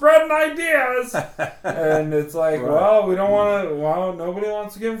all spreading ideas. And it's like, well, we don't want to, well, nobody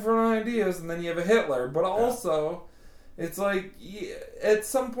wants to give them for ideas. And then you have a Hitler. But also, it's like, at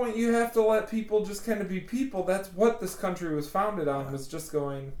some point you have to let people just kind of be people. That's what this country was founded on, was just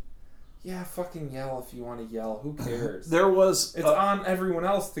going, yeah, fucking yell if you want to yell. Who cares? It's on everyone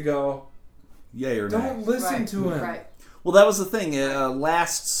else to go, yay or nay. Don't listen to him. Right. Well, that was the thing.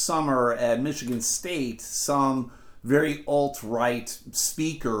 Last summer at Michigan State, some very alt-right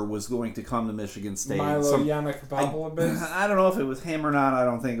speaker was going to come to Michigan State. Milo Yiannopoulos. I don't know if it was him or not. I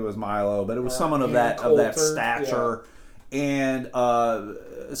don't think it was Milo, but it was someone of that stature. Yeah. And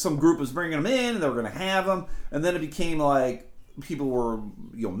some group was bringing him in, and they were going to have him. And then it became like people were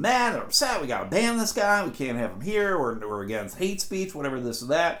mad or upset. We got to ban this guy. We can't have him here. We're against hate speech, whatever this or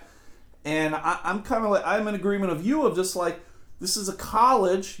that. And I'm kind of like, I'm in agreement of you of just like, this is a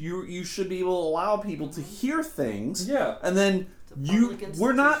college. You should be able to allow people to hear things. Yeah. And then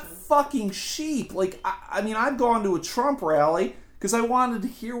we're not fucking sheep. Like, I mean, I've gone to a Trump rally because I wanted to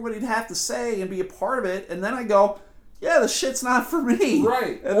hear what he'd have to say and be a part of it. And then I go, yeah, the shit's not for me.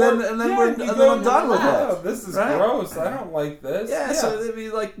 Right. And then I'm done with it. This is gross. I don't like this. Yeah, so they'd be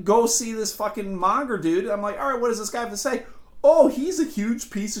like, go see this fucking monger dude. I'm like, all right, what does this guy have to say? Oh, he's a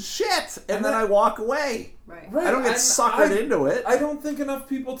huge piece of shit. And then I walk away. Right. I don't get suckered into it. I don't think enough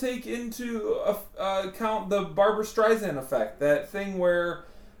people take into account the Barbra Streisand effect. That thing where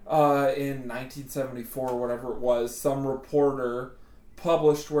in 1974 or whatever it was, some reporter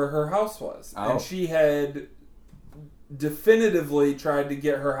published where her house was. Oh. And she had definitively tried to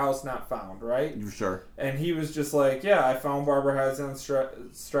get her house not found, right? Sure. And he was just like, yeah, I found Barbra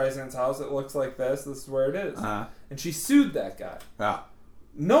Streisand's house. It looks like this. This is where it is. And she sued that guy. Yeah.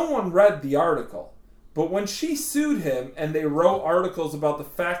 No one read the article. But when she sued him and they wrote articles about the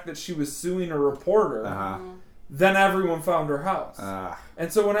fact that she was suing a reporter, then everyone found her house.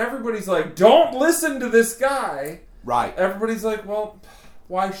 And so when everybody's like, don't listen to this guy, right? Everybody's like, well,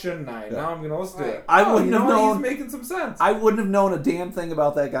 Why shouldn't I? Yeah. Now I'm going to listen to it. I wouldn't have what? known. He's making some sense. I wouldn't have known a damn thing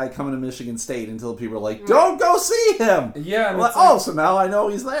about that guy coming to Michigan State until people were like, "Don't go see him." Yeah. And Well, it's like, so now I know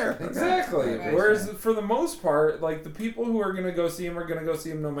he's there. exactly. Okay. Whereas for the most part, like the people who are going to go see him are going to go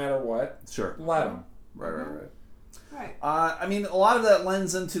see him no matter what. Sure. Let them. Right. Right. I mean, a lot of that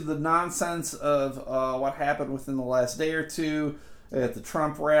lends into the nonsense of what happened within the last day or two at the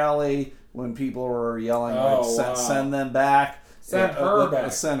Trump rally when people were yelling, send them back. Send her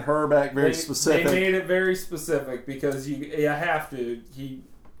back. Send her back, very specific. They made it very specific because you have to. He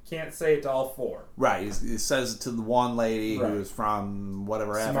can't say it to all four. Right. He says it to the one lady Right. who is from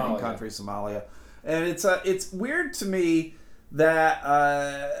whatever Somalia. African country, Somalia. And it's weird to me that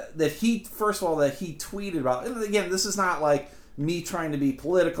that he, first of all, that he tweeted about. And again, this is not like me trying to be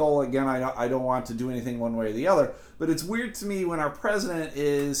political. Again, I don't want to do anything one way or the other. But it's weird to me when our president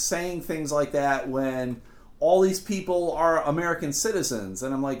is saying things like that when all these people are American citizens.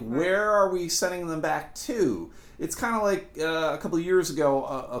 And I'm like, where are we sending them back to? It's kind of like a couple of years ago,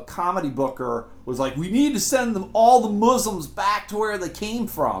 a comedy booker was like, we need to send them all the Muslims back to where they came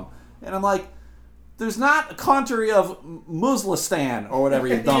from. And I'm like, there's not a country of Muslistan or whatever,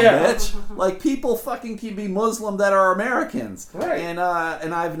 you dumb Yeah. bitch. Like, people fucking can be Muslim that are Americans. Right. And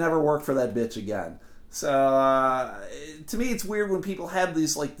I've never worked for that bitch again. So, to me, it's weird when people have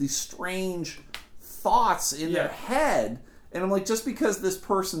these strange thoughts in their head. And I'm like, just because this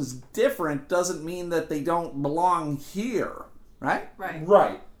person's different doesn't mean that they don't belong here. Right?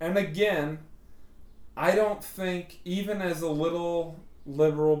 Right. And again, I don't think, even as a little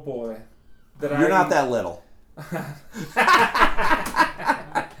liberal boy, that You're not that little.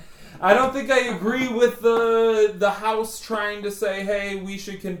 I don't think I agree with the House trying to say, hey, we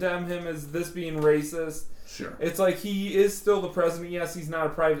should condemn him as this being racist. Sure. It's like he is still the president. Yes, he's not a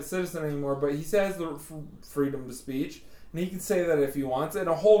private citizen anymore, but he has the freedom of speech. And he can say that if he wants. And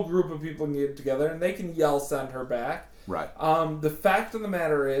a whole group of people can get together and they can yell, send her back. Right. The fact of the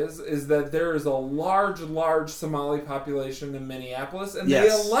matter is that there is a large Somali population in Minneapolis, and they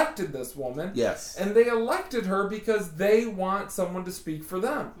elected this woman. Yes. And they elected her because they want someone to speak for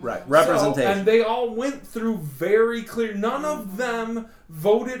them. Right. Representation. And they all went through very clear. None of them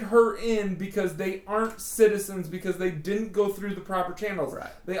voted her in because they aren't citizens, because they didn't go through the proper channels. Right.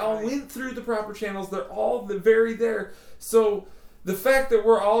 They all went through the proper channels. They're all very there. So the fact that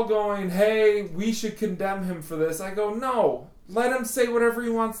we're all going, hey, we should condemn him for this, I go, no. Let him say whatever he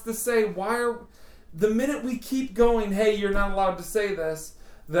wants to say. The minute we keep going, hey, you're not allowed to say this,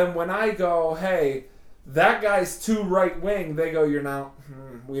 then when I go, hey, that guy's too right-wing, they go, you're not,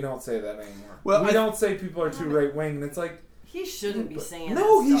 we don't say that anymore. Well, we don't say people are too right-wing, and it's like, he shouldn't be saying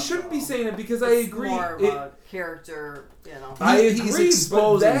no, that he stuff, shouldn't be though. saying it because I It's agree. more of a character, you know. I agree, He's but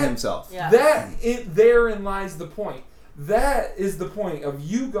exposing himself. Yeah. Therein lies the point. That is the point of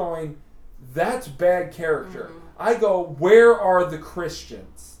you going, that's bad character. I go, where are the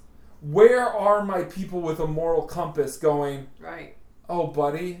Christians? Where are my people with a moral compass going, Right. oh,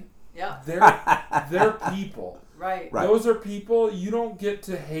 buddy, Yeah. they're people. Right. Right. Those are people. You don't get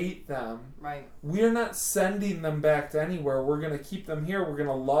to hate them. Right. We're not sending them back to anywhere. We're going to keep them here. We're going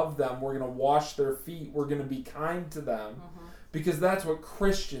to love them. We're going to wash their feet. We're going to be kind to them. Because that's what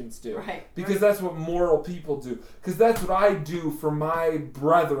Christians do. Right. Because that's what moral people do. Because that's what I do for my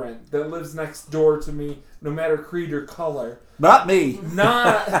brethren that lives next door to me, no matter creed or color. Not me.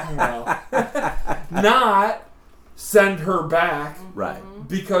 Not send her back. Right.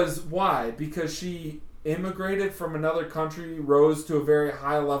 Because why? Because she immigrated from another country, rose to a very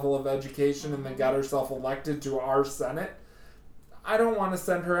high level of education, and then got herself elected to our Senate. I don't want to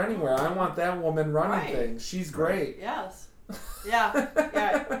send her anywhere. I want that woman running things. She's great. Yes. Yeah.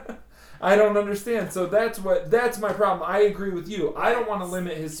 Yeah. I don't understand. So that's my problem. I agree with you. I don't want to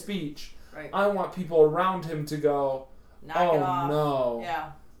limit his speech. Right. I want people around him to go, Knock it off. no.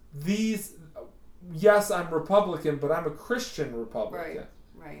 Yeah. Yes, I'm Republican, but I'm a Christian Republican. Right.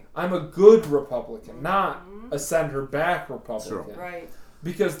 Right. I'm a good Republican, not a send her back Republican. Right.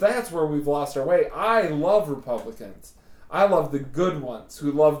 Because that's where we've lost our way. I love Republicans. I love the good ones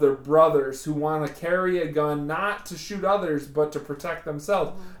who love their brothers, who want to carry a gun not to shoot others but to protect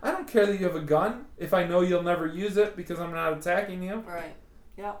themselves. I don't care that you have a gun if I know you'll never use it because I'm not attacking you. Right.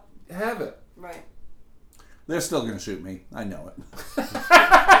 Yep. Have it. Right. They're still going to shoot me. I know it.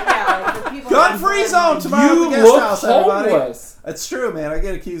 Yeah, like the people Gun-free zone tomorrow You at the guest look house, everybody. homeless. It's true, man. I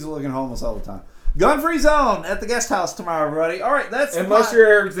get accused of looking homeless all the time. Gun Free Zone at the guest house tomorrow, everybody. All right, that's Unless you're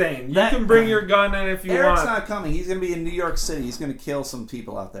Eric Zane. You can bring your gun in if you Eric's want. not coming. He's going to be in New York City. He's going to kill some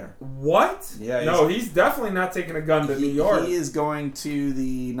people out there. What? Yeah. No, he's definitely not taking a gun to New York. He is going to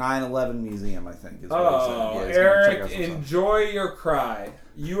the 9/11 museum, I think. Is what Oh, he said. Yeah, he's gonna check out Eric, some stuff. enjoy your cry.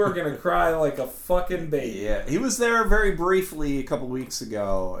 You are going to cry like a fucking baby. Yeah, he was there very briefly a couple weeks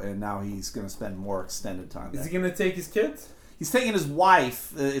ago, and now he's going to spend more extended time there. Is he going to take his kids? He's taking his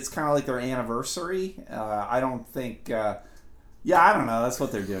wife. It's kind of like their anniversary. I don't think... I don't know. That's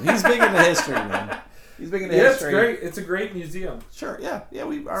what they're doing. He's big into history, man. He's big into history. It's great. It's a great museum. Sure, yeah. I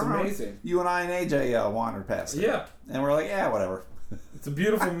It's amazing. You and I and AJ wandered past it. Yeah. And we're like, whatever. It's a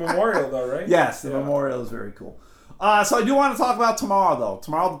beautiful memorial, though, right? Yes, the memorial is very cool. So I do want to talk about tomorrow, though.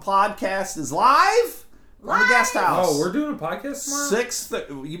 Tomorrow the podcast is live from the guest house. Oh, we're doing a podcast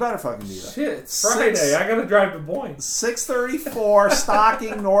tomorrow? You better fucking be there. Shit, it's Friday. I got to drive to Boyne. 634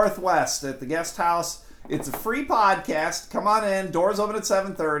 Stocking Northwest at the guest house. It's a free podcast. Come on in. Doors open at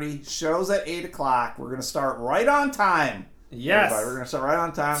 7:30. Shows at 8 o'clock. We're going to start right on time. Yes. Everybody. We're going to start right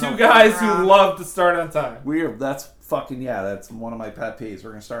on time. Two guys who love to start on time. That's one of my pet peeves. We're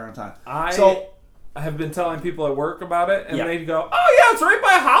going to start on time. I have been telling people at work about it, and they go, "Oh yeah, it's right by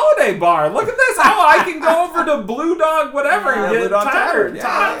Holiday Bar. Look at this! How I can go over to Blue Dog, whatever, and get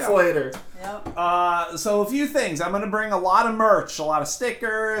tots later." Yep. So a few things. I'm going to bring a lot of merch, a lot of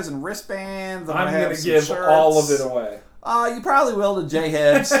stickers and wristbands. I'm going to give all of it away. You probably will to J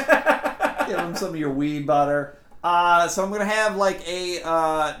Hibbs. Give him some of your weed butter. So I'm going to have like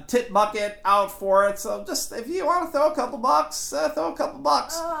a tip bucket out for it. So just if you want to throw a couple bucks, throw a couple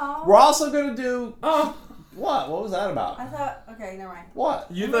bucks. Oh. We're also going to do... Oh, What? What was that about? I thought, okay, never mind. What?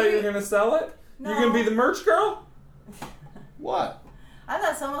 you thought you were going to sell it? No. You're going to be the merch girl? What? I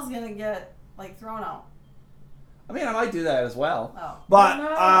thought someone was gonna get thrown out. I mean, I might do that as well. Oh.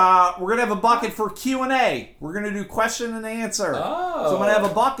 But we're going to have a bucket for Q&A. We're going to do question and answer. Oh. So I'm going to have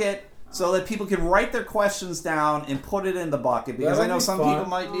a bucket so that people can write their questions down and put it in the bucket. Because That'll I know be some fun. people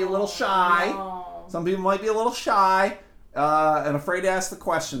might be a little shy. No. Some people might be a little shy and afraid to ask the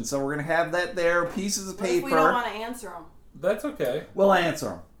question. So we're going to have that there, pieces of What if paper. we don't want to answer them? That's okay. We'll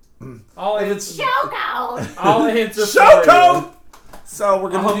answer them. I'll If answer. Choke out! I'll answer. Show for you. code! So we're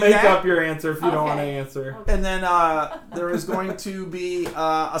going to I'll do make that. up your answer if you don't Okay. want to answer. And then there is going to be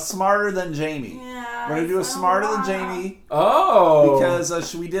a Smarter Than Jamie. Yeah, We're going to do a Smarter Than Jamie. Oh.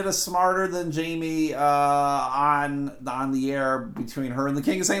 Because we did a Smarter Than Jamie on the air between her and the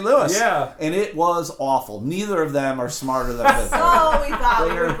King of St. Louis. Yeah. And it was awful. Neither of them are smarter than the So we thought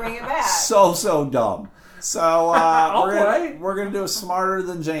we would bring it back. So dumb. So Okay. we're gonna do a Smarter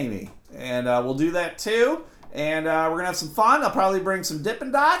Than Jamie, and we'll do that too. And we're gonna have some fun. I'll probably bring some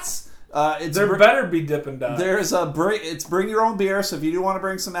Dippin' Dots. There better be Dippin' Dots. There's it's bring your own beer. So if you do want to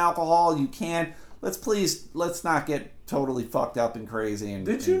bring some alcohol, you can. Let's not get totally fucked up and crazy. And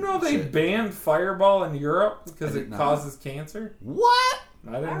Did you and know they shit. banned Fireball in Europe because I it did not. causes cancer? What?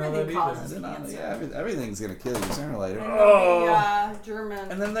 I didn't know Everything that causes either. cancer. Yeah, everything's gonna kill you sooner or later. And the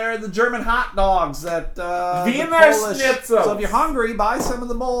German. And then there are the German hot dogs that Wiener the Polish. Schnitzel. So if you're hungry, buy some of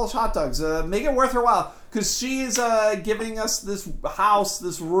the Polish hot dogs. Make it worth your while, because she's giving us this house,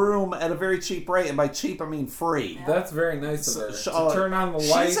 this room at a very cheap rate, and by cheap I mean free. That's very nice of her. So, to turn on the she's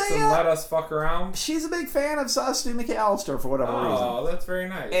lights a, and let us fuck around. She's a big fan of Stu McAllister for whatever reason. Oh, that's very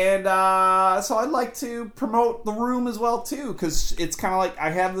nice. And so I'd like to promote the room as well too, because it's kind of like I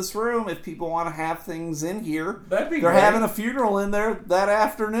have this room. If people want to have things in here, That'd be they're great. having a funeral in there that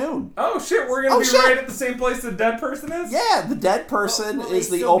afternon. Oh shit, we're gonna Oh, be shit. right at the same place the dead person is? Yeah, the dead person Will they is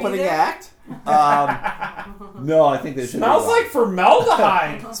the still be opening there? act. No, I think they should. Smells like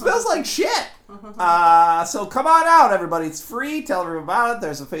formaldehyde. Smells like shit. So come on out, everybody. It's free. Tell everyone about it.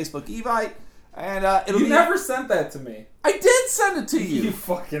 There's a Facebook Evite, and it'll You be. never sent that to me. I did send it to You you.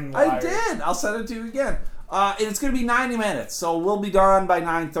 fucking liar. I did. I'll send it to you again. And it's going to be 90 minutes, so we'll be done by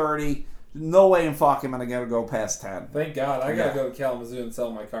 9:30. No way in fuck am I going to go past 10. Thank God. I gotta Yeah. go to Kalamazoo and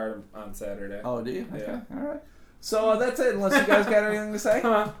sell my car on Saturday. Oh, do you? Okay. Yeah. All right. So that's it. Unless you guys got anything to say,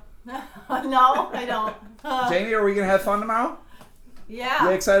 Huh. No, I don't. Jamie, are we going to have fun tomorrow? Yeah. You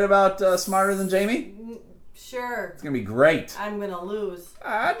excited about Smarter Than Jamie? Sure. It's going to be great. I'm gonna lose.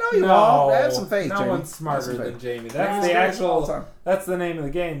 I know you No, won't. Have some faith, no Jamie. one's smarter Have some than faith. Jamie. No. That's the All the actual. time. That's the name of the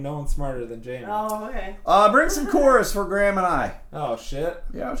game. No one's smarter than Jamie. Oh, okay. Bring some chorus for Graham and I. Oh shit!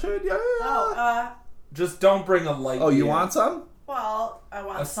 Yeah, I should. Yeah. Oh, Just don't bring a light. Oh, you beer. want some? well, I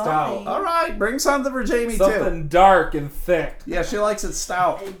want A stout. something. All right, bring something for Jamie too. something dark and thick? Yeah, she likes it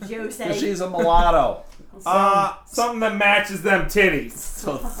stout. Juicy. 'Cause she's a mulatto. Something that matches them titties.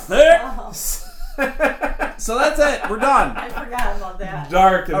 So thick. Oh. So that's it. We're done. I forgot about that.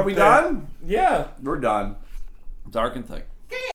 Dark and Are we thick. done? Yeah. We're done. Dark and thick.